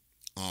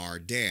are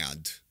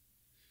dead,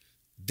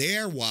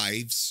 their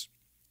wives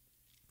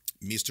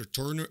Mr.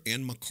 Turner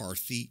and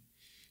McCarthy,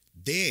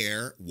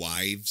 their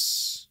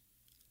wives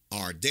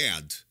are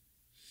dead.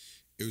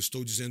 Eu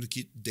estou dizendo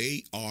que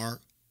they are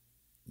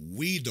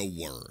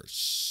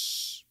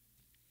widowers.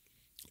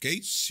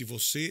 Ok?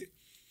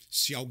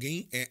 Se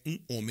alguém é um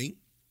homem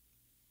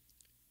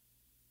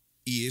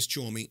e este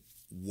homem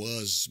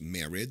was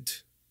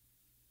married,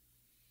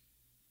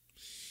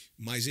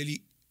 mas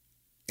ele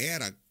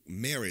era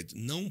married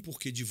não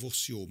porque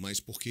divorciou, mas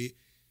porque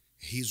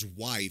his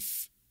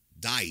wife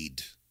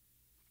died,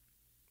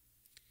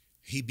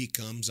 he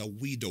becomes a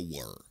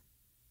widower.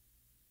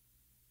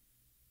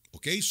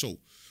 Ok? So,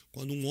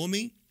 quando um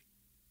homem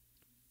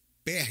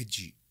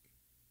perde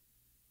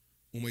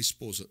uma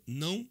esposa,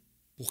 não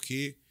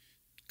porque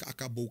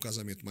acabou o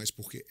casamento, mas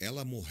porque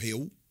ela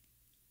morreu,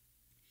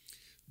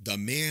 the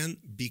man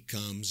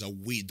becomes a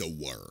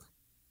widower.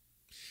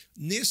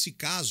 Nesse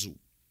caso,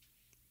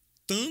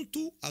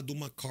 tanto a do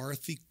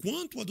McCarthy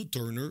quanto a do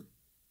Turner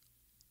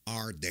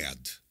are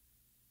dead.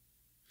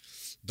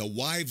 The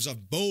wives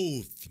of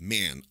both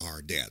men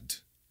are dead.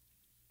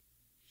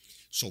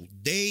 So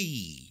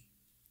they,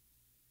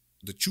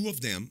 the two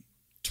of them,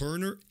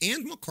 Turner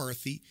and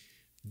McCarthy,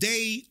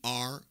 they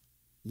are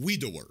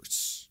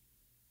widowers.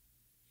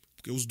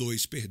 Porque os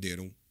dois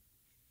perderam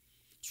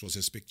suas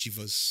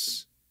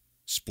respectivas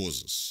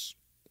esposas.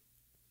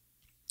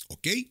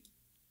 Ok?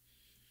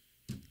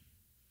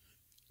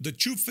 The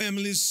two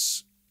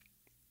families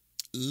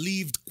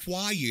lived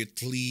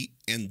quietly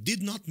and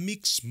did not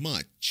mix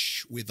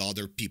much with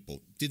other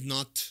people, did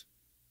not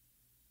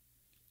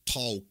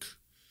talk,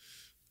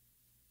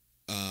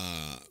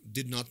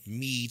 did not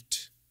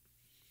meet,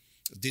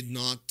 did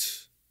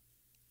not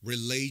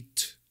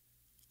relate.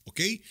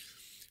 Okay?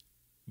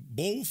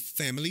 Both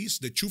families,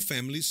 the two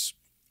families,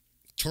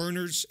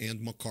 Turner's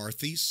and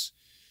McCarthy's,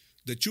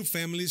 the two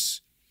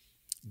families,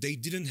 they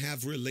didn't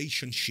have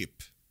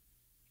relationship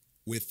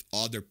with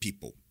other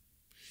people.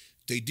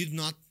 They did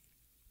not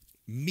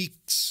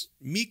mix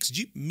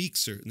de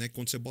mixer, né?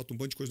 Quando você bota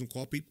monte de coisa no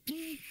copo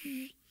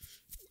e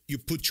you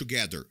put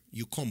together,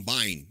 you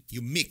combine,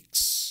 you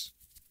mix.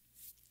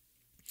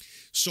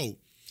 So,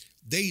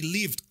 they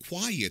lived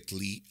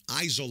quietly,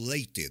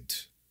 isolated.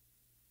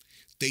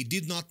 They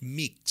did not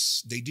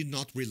mix, they did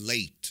not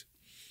relate.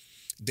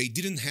 They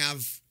didn't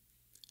have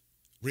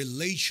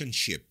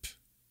relationship.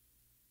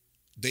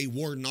 They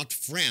were not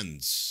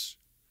friends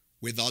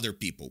with other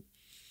people.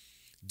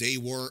 They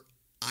were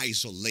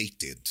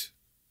isolated.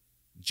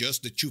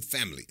 Just the two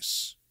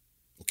families.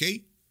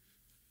 Okay?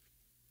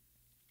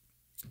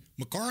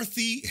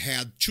 McCarthy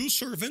had two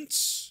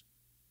servants,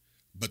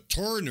 but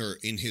Turner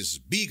in his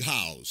big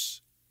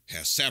house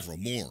has several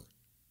more.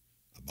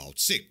 About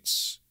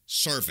 6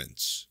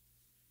 servants.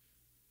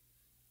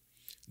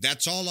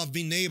 That's all I've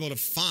been able to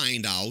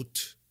find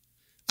out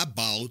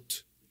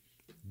about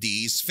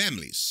these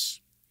families.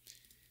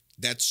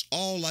 That's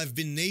all I've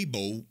been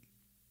able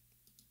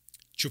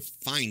to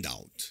find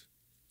out,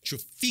 to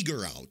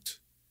figure out,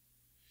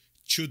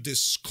 to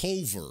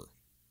discover,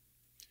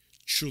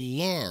 to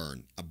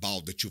learn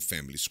about the two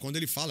families. Quando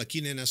ele fala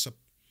aqui, né, nessa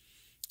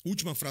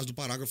última frase do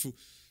parágrafo,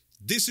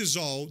 this is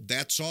all,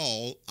 that's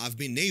all I've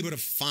been able to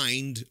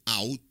find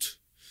out.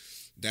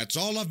 That's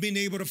all I've been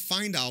able to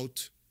find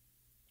out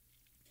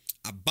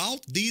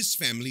about these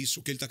families.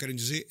 O que ele está querendo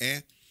dizer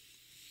é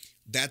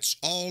that's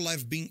all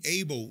I've been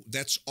able,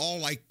 that's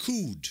all I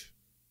could.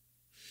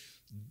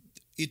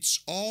 It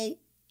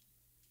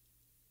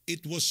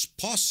was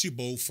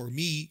possible for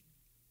me,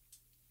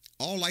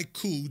 all I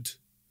could,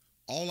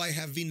 all I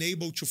have been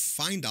able to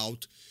find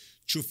out,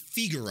 to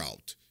figure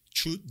out,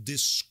 to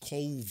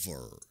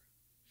discover,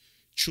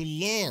 to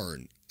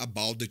learn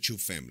about the two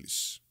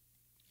families.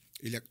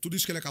 Tudo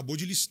isso que ele acabou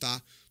de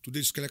listar, tudo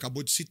isso que ele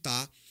acabou de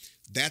citar,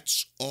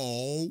 that's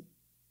all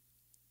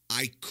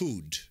I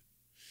could.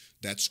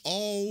 That's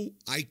all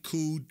I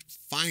could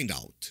find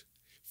out,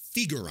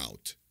 figure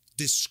out,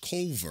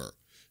 discover.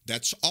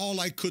 That's all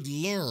I could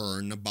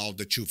learn about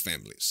the two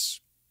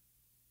families.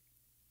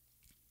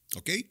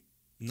 Okay?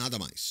 Nada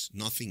mais.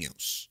 Nothing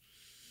else.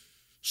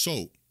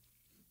 So,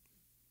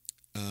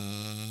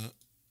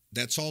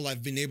 that's all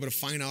I've been able to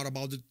find out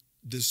about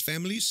these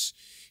families.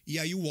 E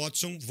aí o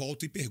Watson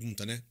volta e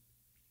pergunta, né?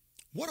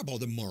 What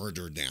about the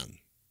murder then?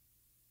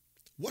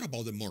 What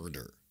about the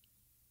murder?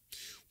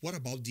 What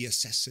about the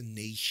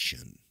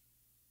assassination?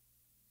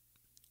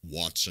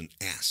 Watson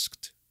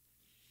asked.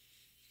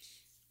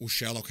 O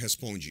Sherlock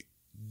responde,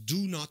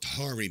 do not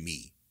hurry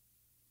me.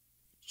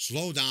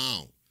 Slow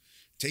down.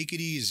 Take it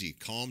easy.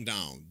 Calm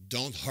down.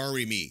 Don't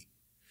hurry me.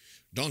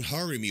 Don't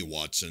hurry me,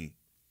 Watson.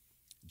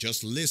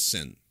 Just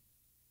listen.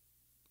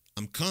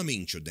 I'm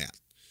coming to that.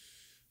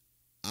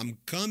 I'm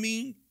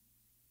coming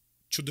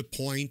to the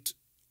point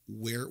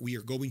where we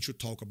are going to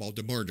talk about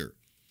the murder.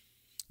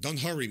 Don't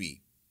hurry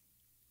me.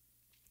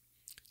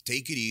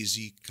 Take it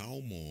easy.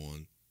 Calm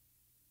on.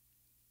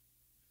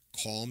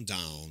 Calm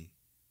down.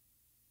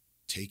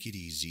 Take it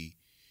easy.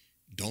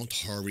 Don't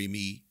hurry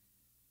me.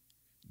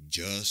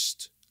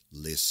 Just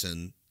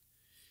listen.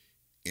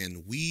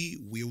 And we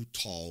will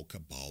talk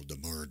about the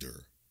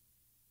murder.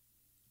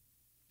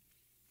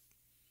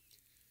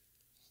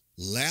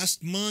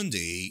 Last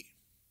Monday,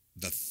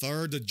 the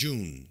 3rd of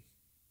June,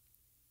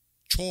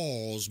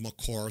 Charles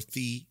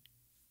McCarthy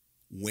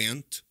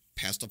went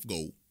past of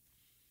go.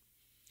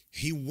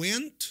 He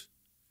went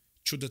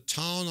to the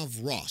town of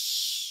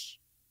Ross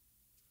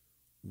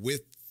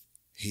with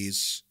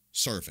his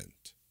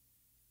servant.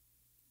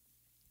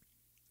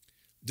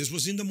 This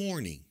was in the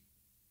morning.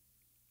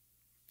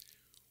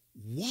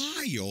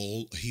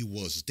 While he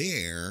was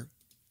there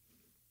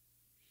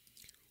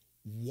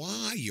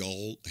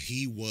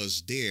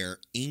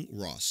in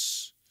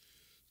Ross,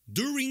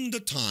 during the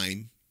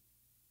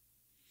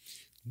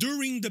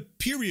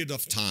period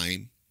of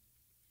time,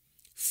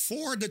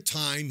 for the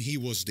time he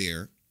was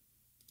there,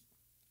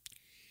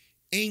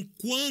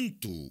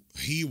 enquanto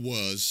he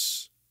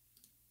was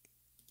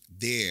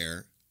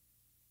there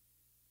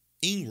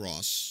in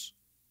Ross,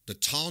 the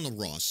town of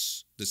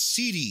Ross, the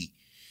city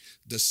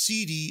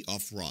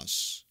of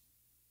Ross,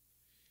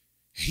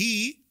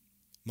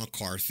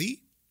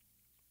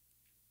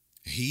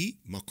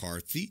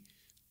 McCarthy,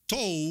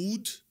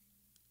 told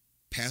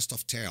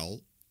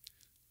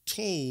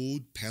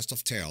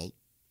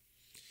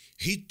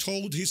he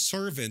told his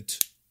servant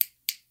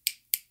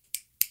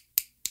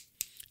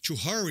to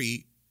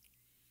hurry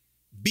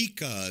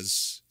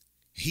because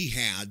he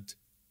had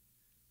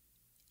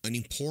an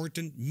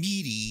important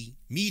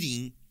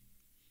meeting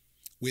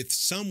with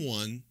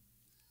someone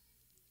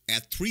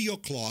at 3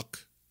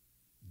 o'clock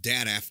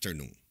that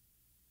afternoon.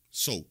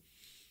 So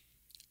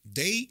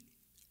they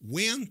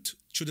went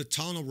to the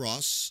town of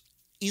Ross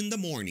in the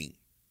morning.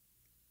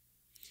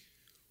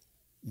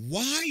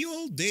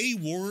 While they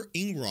were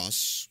in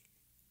Ross,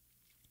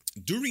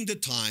 during the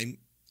time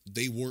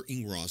they were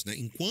in Ross, né?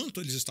 Enquanto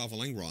eles estavam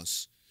lá em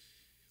Ross,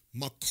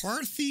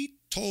 McCarthy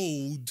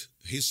told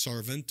his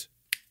servant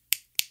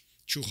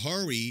to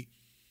hurry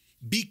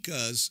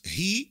because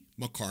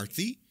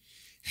McCarthy,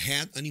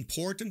 had an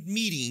important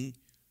meeting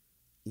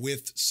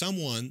with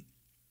someone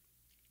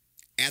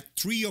at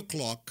 3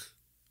 o'clock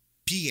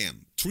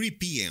p.m.,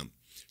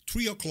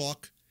 3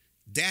 o'clock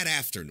that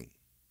afternoon.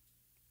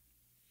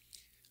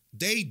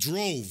 They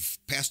drove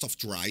past of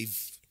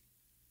drive.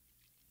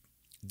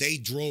 They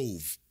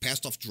drove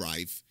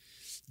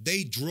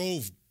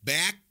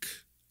back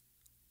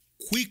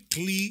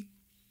quickly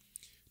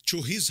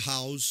to his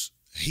house,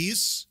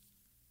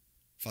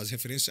 faz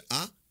referência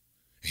a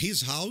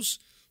his house,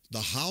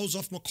 the house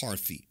of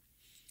McCarthy.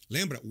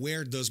 Lembra,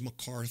 where does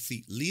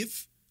McCarthy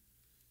live?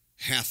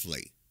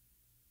 Hathaway.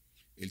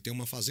 Ele tem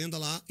uma fazenda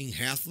lá em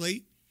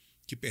Hathaway,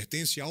 que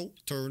pertence ao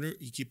Turner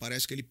e que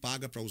parece que ele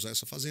paga para usar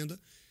essa fazenda,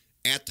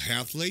 at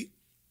Hathaway.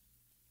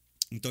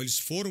 Então eles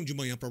foram de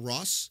manhã para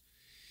Ross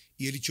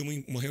e ele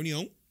tinha uma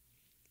reunião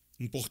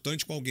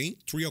importante com alguém,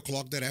 3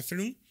 o'clock that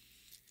afternoon.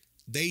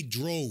 They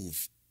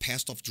drove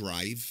past of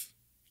drive.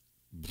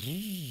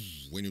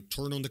 When you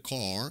turn on the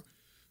car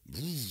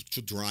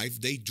to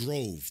drive, they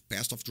drove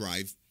past of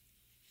drive.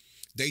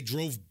 They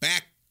drove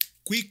back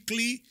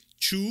quickly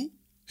to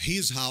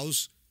his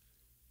house,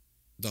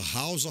 the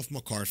house of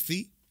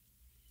McCarthy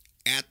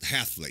at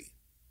Hathaway.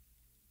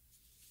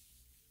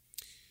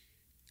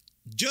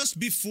 Just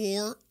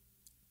before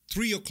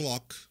 3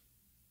 o'clock,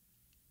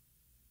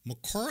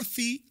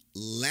 McCarthy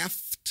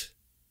left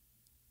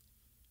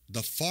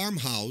the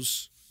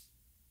farmhouse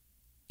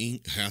in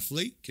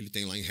Hathaway, que ele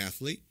tem lá em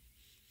Hathaway,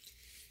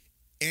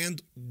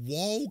 and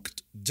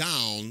walked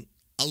down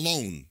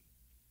alone.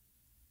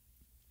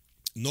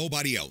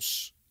 Nobody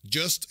else.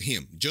 Just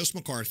him. Just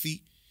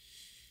McCarthy.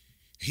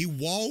 He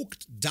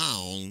walked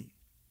down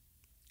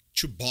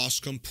to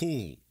Boscombe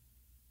Pool.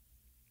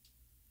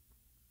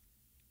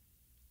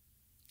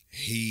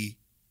 He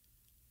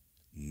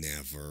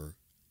never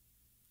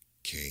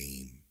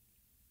came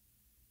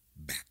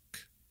back.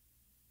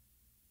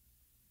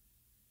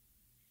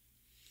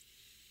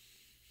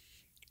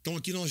 Então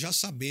aqui nós já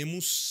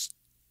sabemos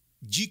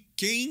de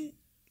quem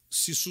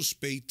se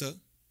suspeita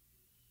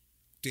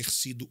ter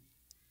sido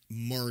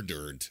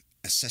murdered,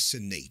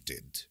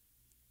 assassinated.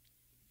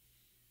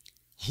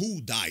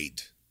 Who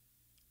died?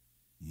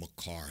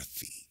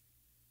 McCarthy.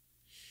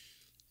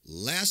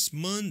 Last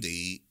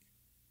Monday,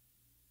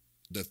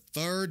 the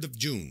 3rd of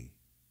June,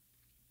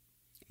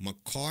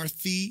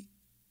 McCarthy,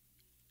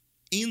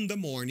 in the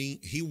morning,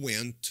 he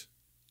went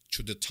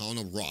to the town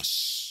of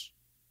Ross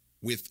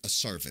with a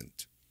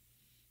servant.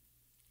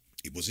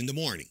 It was in the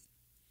morning.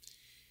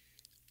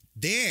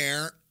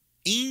 There,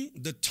 in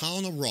the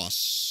town of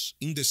Ross,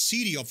 in the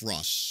city of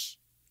Ross,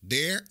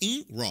 there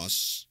in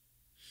Ross,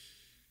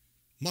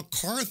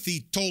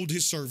 McCarthy told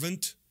his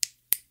servant,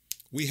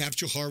 we have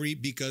to hurry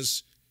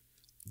because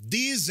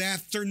this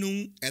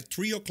afternoon at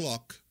 3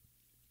 o'clock,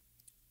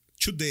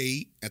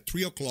 today at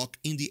 3 o'clock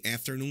in the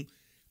afternoon,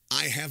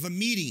 I have a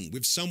meeting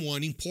with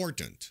someone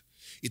important.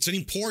 It's an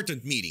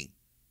important meeting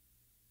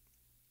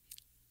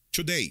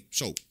today,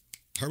 so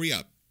hurry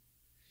up.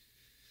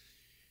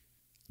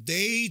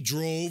 They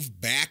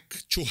drove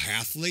back to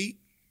Hathaway,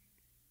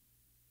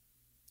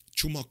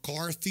 to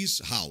McCarthy's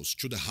house,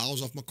 to the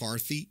house of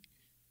McCarthy,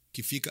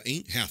 que fica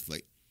em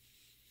Hathaway.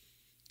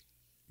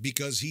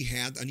 because he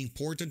had an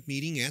important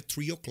meeting at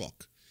 3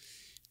 o'clock.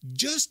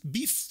 Just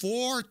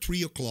before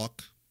 3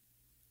 o'clock,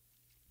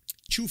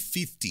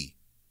 2:50,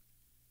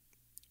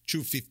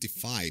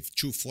 2:55,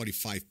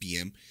 2:45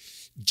 p.m.,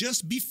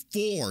 just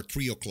before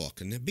 3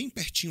 o'clock, né? Bem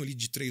pertinho ali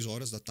de 3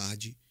 horas da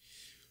tarde,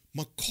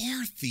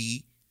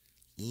 McCarthy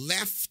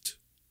left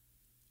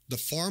the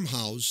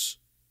farmhouse,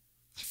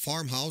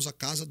 a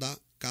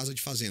casa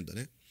de fazenda,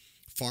 né?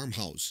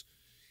 Farmhouse,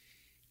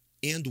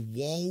 and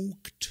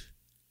walked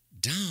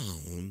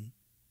down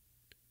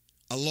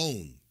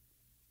alone.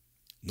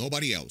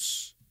 Nobody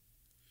else.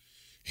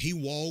 He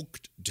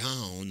walked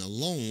down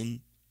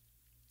alone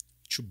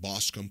to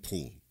Boscombe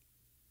Pool.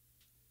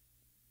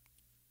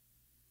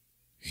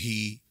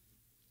 He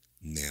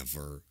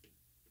never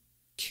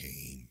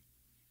came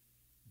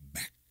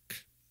back.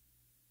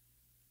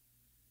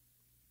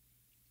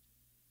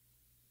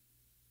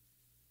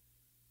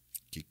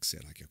 O que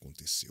será que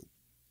aconteceu?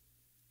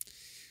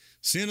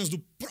 Cenas do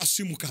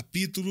próximo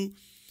capítulo.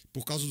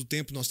 Por causa do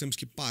tempo, nós temos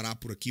que parar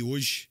por aqui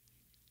hoje.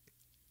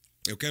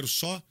 Eu quero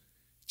só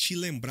te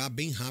lembrar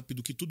bem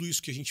rápido que tudo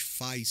isso que a gente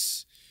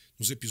faz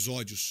nos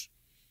episódios,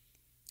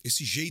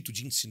 esse jeito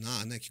de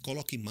ensinar, né, que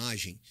coloca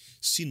imagem,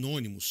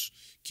 sinônimos,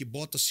 que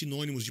bota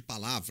sinônimos de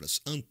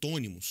palavras,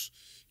 antônimos,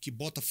 que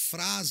bota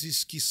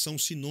frases que são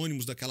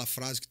sinônimos daquela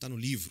frase que está no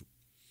livro,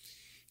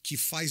 que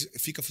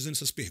fica fazendo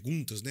essas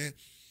perguntas, né?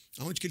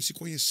 Aonde que eles se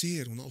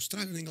conheceram? Na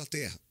Austrália ou na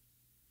Inglaterra?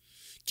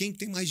 Quem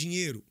tem mais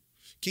dinheiro?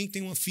 Quem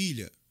tem uma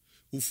filha?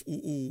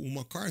 O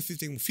McCarthy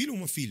tem um filho ou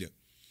uma filha?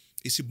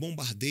 Esse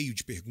bombardeio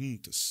de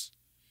perguntas,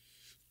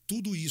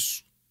 tudo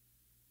isso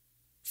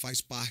faz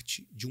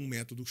parte de um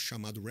método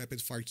chamado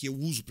Rapid Fire, que eu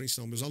uso para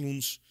ensinar meus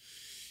alunos,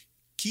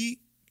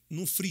 que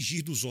no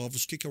frigir dos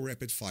ovos, o que é o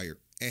Rapid Fire?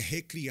 É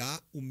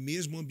recriar o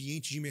mesmo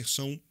ambiente de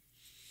imersão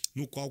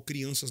no qual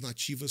crianças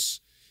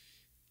nativas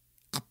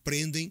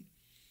aprendem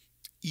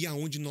e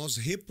aonde nós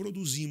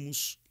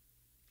reproduzimos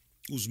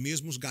os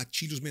mesmos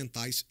gatilhos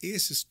mentais,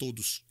 esses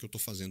todos que eu estou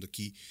fazendo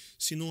aqui,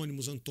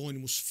 sinônimos,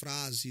 antônimos,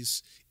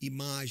 frases,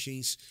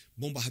 imagens,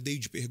 bombardeio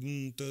de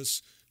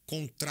perguntas,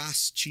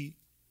 contraste.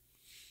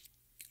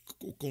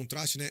 O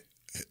contraste, né?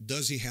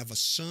 Does he have a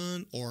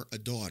son or a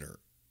daughter?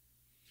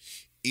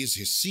 Is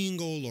he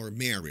single or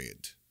married?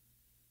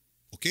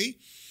 Ok?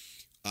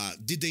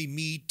 Did they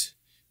meet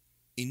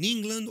in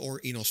England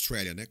or in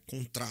Australia? Né?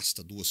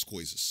 Contrasta duas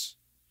coisas.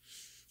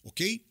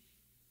 Ok?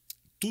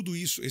 Tudo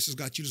isso, esses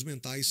gatilhos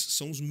mentais,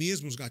 são os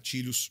mesmos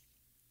gatilhos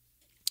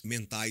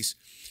mentais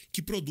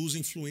que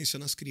produzem influência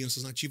nas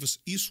crianças nativas.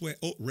 Isso é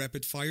o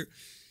Rapid Fire.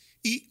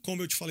 E,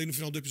 como eu te falei no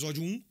final do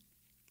episódio 1,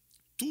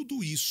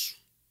 tudo isso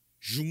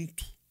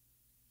junto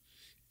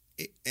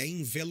é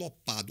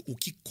envelopado. O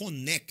que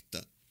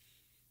conecta,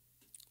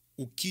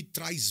 o que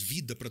traz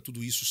vida para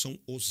tudo isso são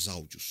os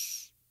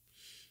áudios.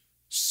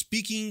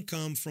 Speaking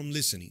come from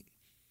listening.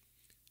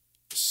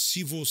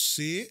 Se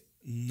você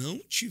não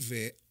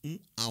tiver um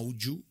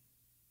áudio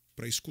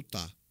para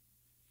escutar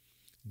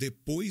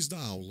depois da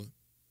aula,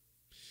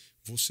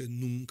 você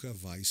nunca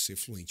vai ser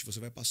fluente. Você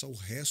vai passar o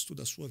resto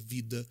da sua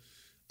vida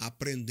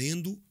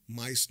aprendendo,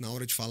 mas na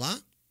hora de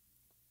falar,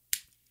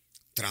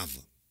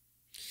 trava.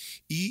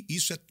 E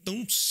isso é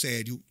tão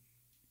sério.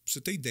 Pra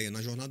você ter ideia,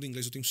 na Jornada do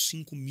Inglês eu tenho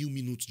 5.000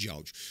 minutos de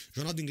áudio.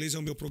 Jornada do Inglês é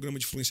o meu programa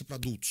de fluência para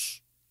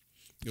adultos.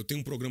 Eu tenho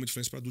um programa de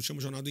fluência para adultos,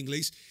 chama Jornada do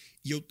Inglês,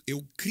 e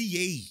eu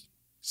criei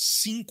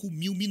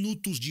 5.000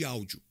 minutos de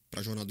áudio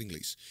para a Jornada do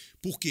Inglês.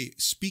 Porque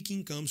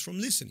speaking comes from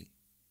listening.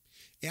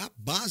 É a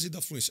base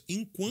da fluência.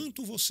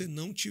 Enquanto você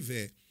não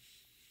tiver,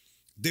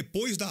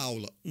 depois da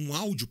aula, um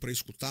áudio para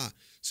escutar,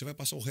 você vai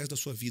passar o resto da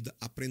sua vida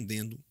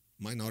aprendendo,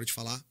 mas na hora de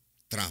falar,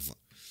 trava.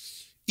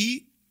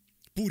 E,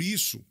 por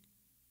isso,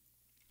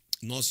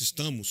 nós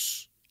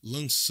estamos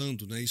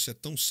lançando, né? Isso é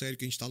tão sério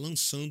que a gente está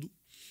lançando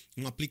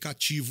um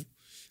aplicativo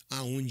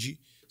aonde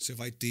você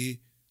vai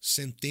ter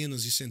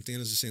centenas e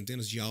centenas e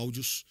centenas de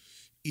áudios,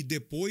 e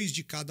depois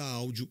de cada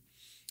áudio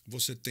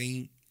você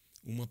tem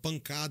uma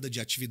pancada de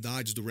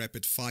atividades do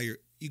Rapid Fire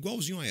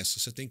igualzinho a essa.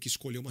 Você tem que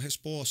escolher uma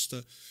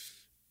resposta,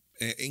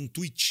 é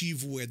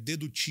intuitivo, é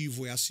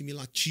dedutivo, é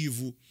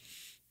assimilativo,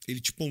 ele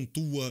te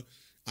pontua.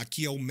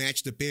 Aqui é o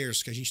Match the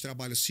Pairs, que a gente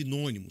trabalha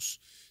sinônimos,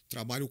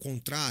 trabalha o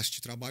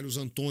contraste, trabalha os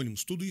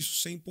antônimos, tudo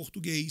isso sem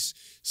português,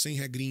 sem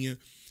regrinha,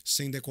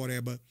 sem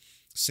decoreba,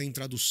 sem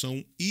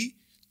tradução. E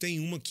tem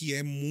uma que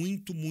é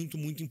muito, muito,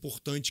 muito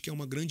importante, que é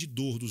uma grande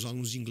dor dos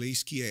alunos de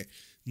inglês, que é: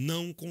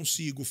 não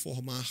consigo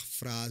formar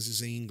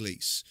frases em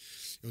inglês.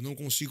 Eu não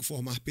consigo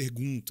formar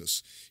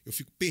perguntas. Eu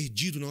fico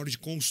perdido na hora de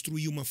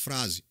construir uma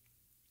frase.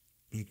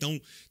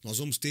 Então, nós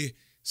vamos ter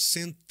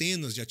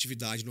centenas de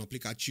atividades no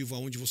aplicativo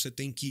onde você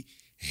tem que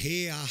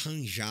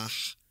rearranjar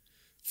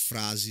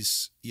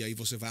frases, e aí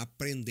você vai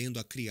aprendendo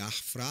a criar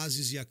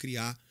frases e a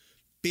criar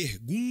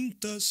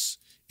perguntas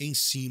em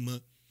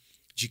cima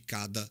de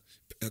cada...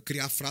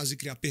 criar frases e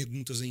criar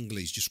perguntas em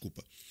inglês,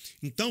 desculpa.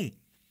 Então,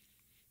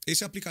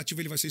 esse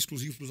aplicativo ele vai ser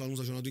exclusivo para os alunos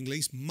da Jornada do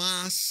Inglês,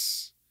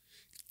 mas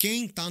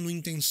quem está no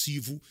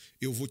intensivo,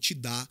 eu vou te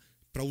dar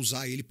para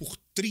usar ele por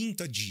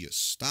 30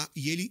 dias, tá?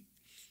 E ele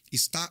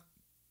está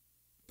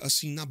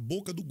assim, na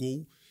boca do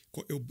gol.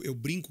 Eu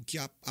brinco que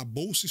a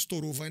bolsa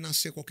estourou, vai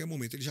nascer a qualquer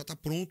momento. Ele já está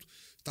pronto,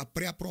 está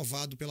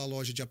pré-aprovado pela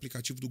loja de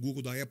aplicativo do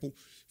Google, da Apple.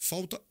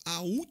 Falta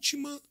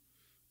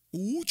o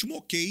último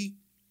ok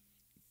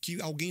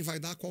que alguém vai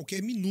dar a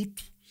qualquer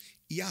minuto.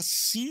 E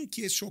assim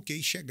que esse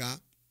ok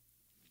chegar,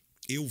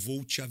 eu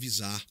vou te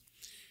avisar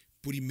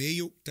por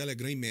e-mail,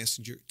 Telegram e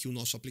Messenger que o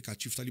nosso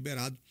aplicativo está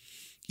liberado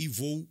e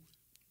vou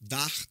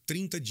dar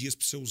 30 dias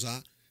para você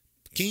usar.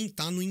 Quem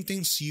está no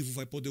intensivo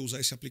vai poder usar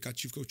esse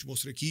aplicativo que eu te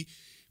mostrei aqui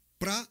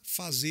para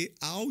fazer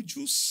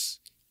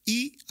áudios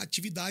e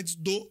atividades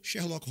do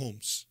Sherlock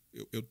Holmes.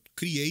 Eu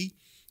criei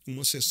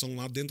uma sessão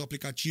lá dentro do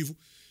aplicativo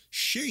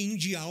cheinho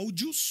de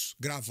áudios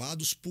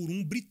gravados por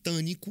um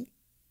britânico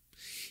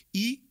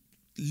e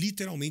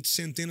literalmente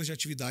centenas de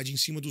atividades em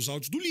cima dos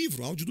áudio do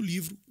livro,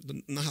 da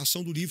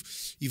narração do livro,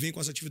 e vem com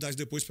as atividades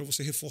depois para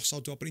você reforçar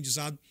o teu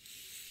aprendizado.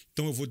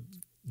 Então eu vou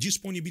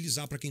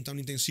disponibilizar para quem está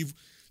no intensivo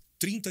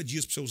 30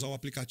 dias para você usar o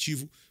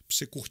aplicativo, para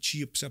você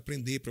curtir, para você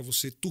aprender, para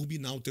você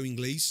turbinar o teu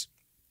inglês.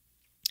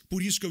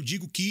 Por isso que eu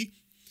digo que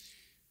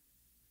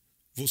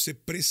você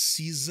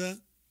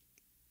precisa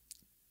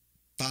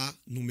estar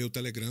no meu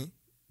Telegram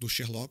do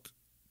Sherlock,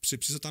 você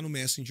precisa estar no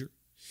Messenger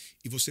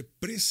e você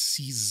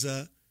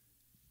precisa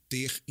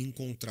ter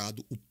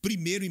encontrado o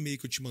primeiro e-mail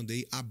que eu te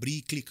mandei, abrir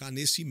e clicar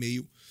nesse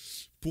e-mail,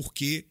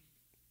 porque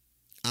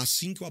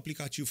assim que o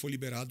aplicativo for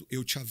liberado,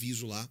 eu te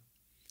aviso lá.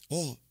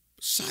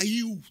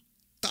 Saiu,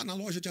 tá na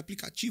loja de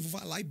aplicativo,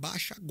 vai lá e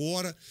baixa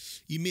agora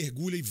e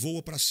mergulha e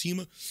voa para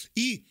cima.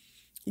 E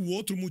o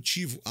outro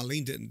motivo,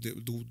 além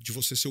de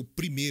você ser o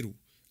primeiro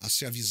a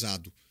ser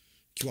avisado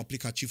que o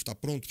aplicativo está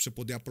pronto para você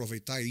poder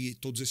aproveitar aí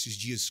todos esses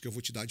dias que eu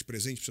vou te dar de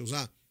presente para você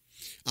usar,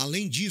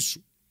 além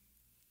disso,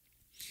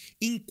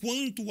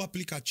 enquanto o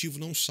aplicativo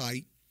não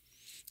sai,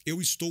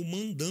 eu estou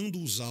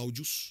mandando os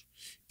áudios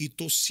e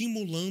estou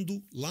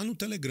simulando lá no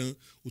Telegram.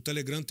 O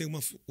Telegram,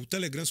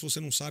 se você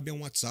não sabe, é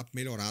um WhatsApp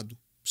melhorado,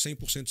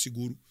 100%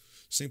 seguro,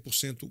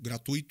 100%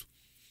 gratuito.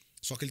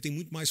 Só que ele tem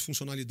muito mais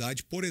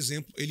funcionalidade. Por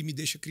exemplo, ele me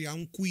deixa criar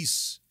um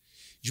quiz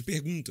de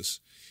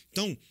perguntas.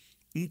 Então,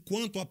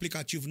 enquanto o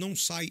aplicativo não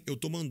sai, eu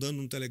estou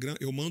mandando no Telegram,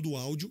 eu mando o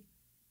áudio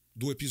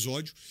do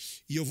episódio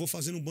e eu vou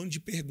fazendo um bando de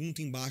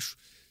perguntas embaixo,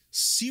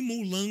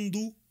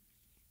 simulando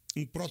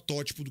um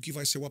protótipo do que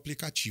vai ser o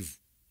aplicativo.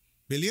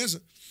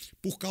 Beleza?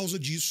 Por causa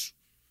disso,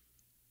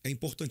 é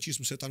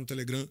importantíssimo você estar no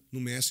Telegram, no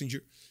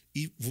Messenger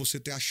e você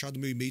ter achado o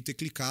meu e-mail, ter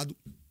clicado.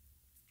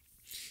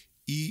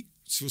 E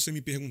se você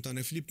me perguntar,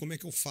 né, Felipe, como é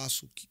que eu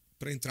faço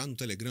para entrar no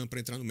Telegram, para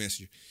entrar no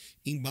Messenger?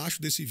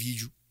 Embaixo desse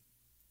vídeo,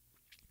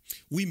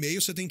 o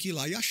e-mail você tem que ir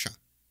lá e achar.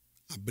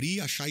 Abrir,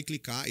 achar e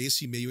clicar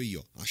esse e-mail aí,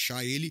 ó.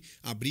 Achar ele,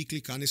 abrir e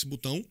clicar nesse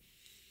botão.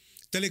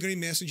 Telegram e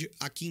Messenger,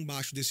 aqui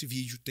embaixo desse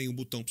vídeo tem o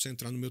botão para você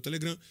entrar no meu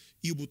Telegram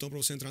e o botão para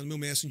você entrar no meu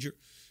Messenger,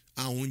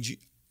 aonde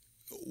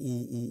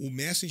o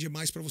Messenger é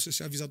mais para você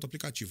ser avisado do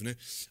aplicativo, né?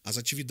 As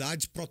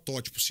atividades,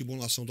 protótipo,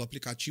 simulação do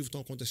aplicativo estão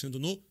acontecendo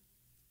no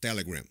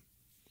Telegram,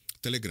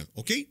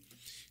 ok?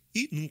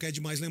 E nunca é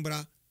demais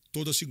lembrar,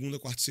 toda segunda,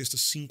 quarta e sexta,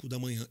 5 da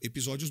manhã,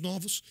 episódios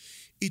novos.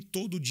 E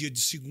todo dia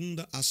de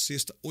segunda a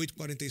sexta,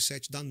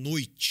 8h47 da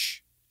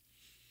noite,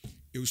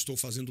 eu estou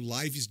fazendo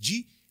lives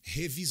de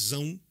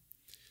revisão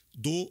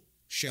do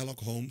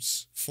Sherlock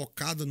Holmes,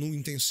 focada no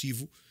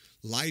intensivo,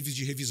 lives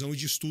de revisão e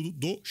de estudo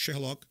do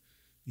Sherlock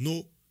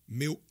no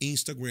meu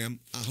Instagram,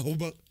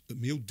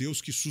 Meu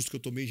Deus, que susto que eu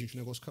tomei, gente, o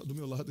negócio caiu do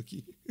meu lado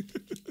aqui.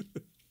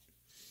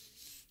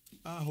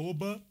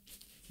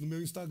 No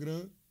meu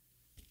Instagram,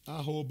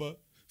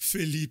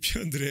 Felipe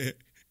André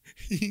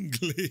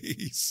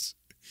Inglês.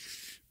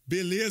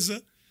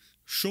 Beleza?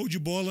 Show de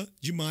bola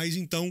demais.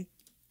 Então,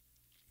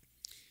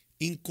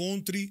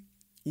 encontre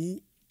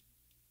o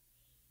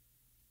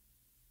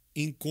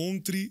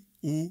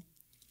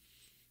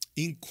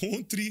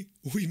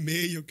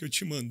e-mail que eu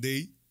te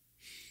mandei.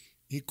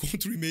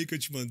 Encontre o e-mail que eu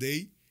te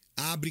mandei.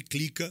 Abre,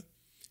 clica.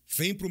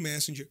 Vem pro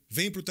Messenger,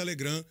 vem pro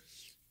Telegram,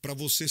 para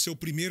você ser o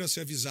primeiro a ser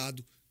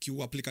avisado que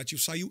o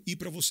aplicativo saiu e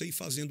para você ir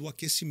fazendo o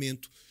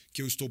aquecimento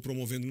que eu estou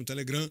promovendo no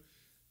Telegram,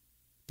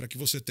 para que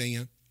você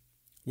tenha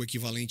o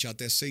equivalente a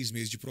até 6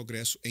 meses de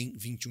progresso em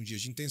 21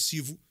 dias de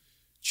intensivo.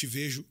 Te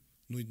vejo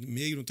no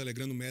e-mail, no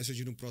Telegram, no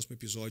Messenger, no próximo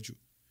episódio.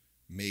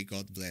 May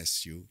God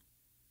bless you.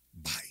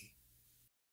 Bye.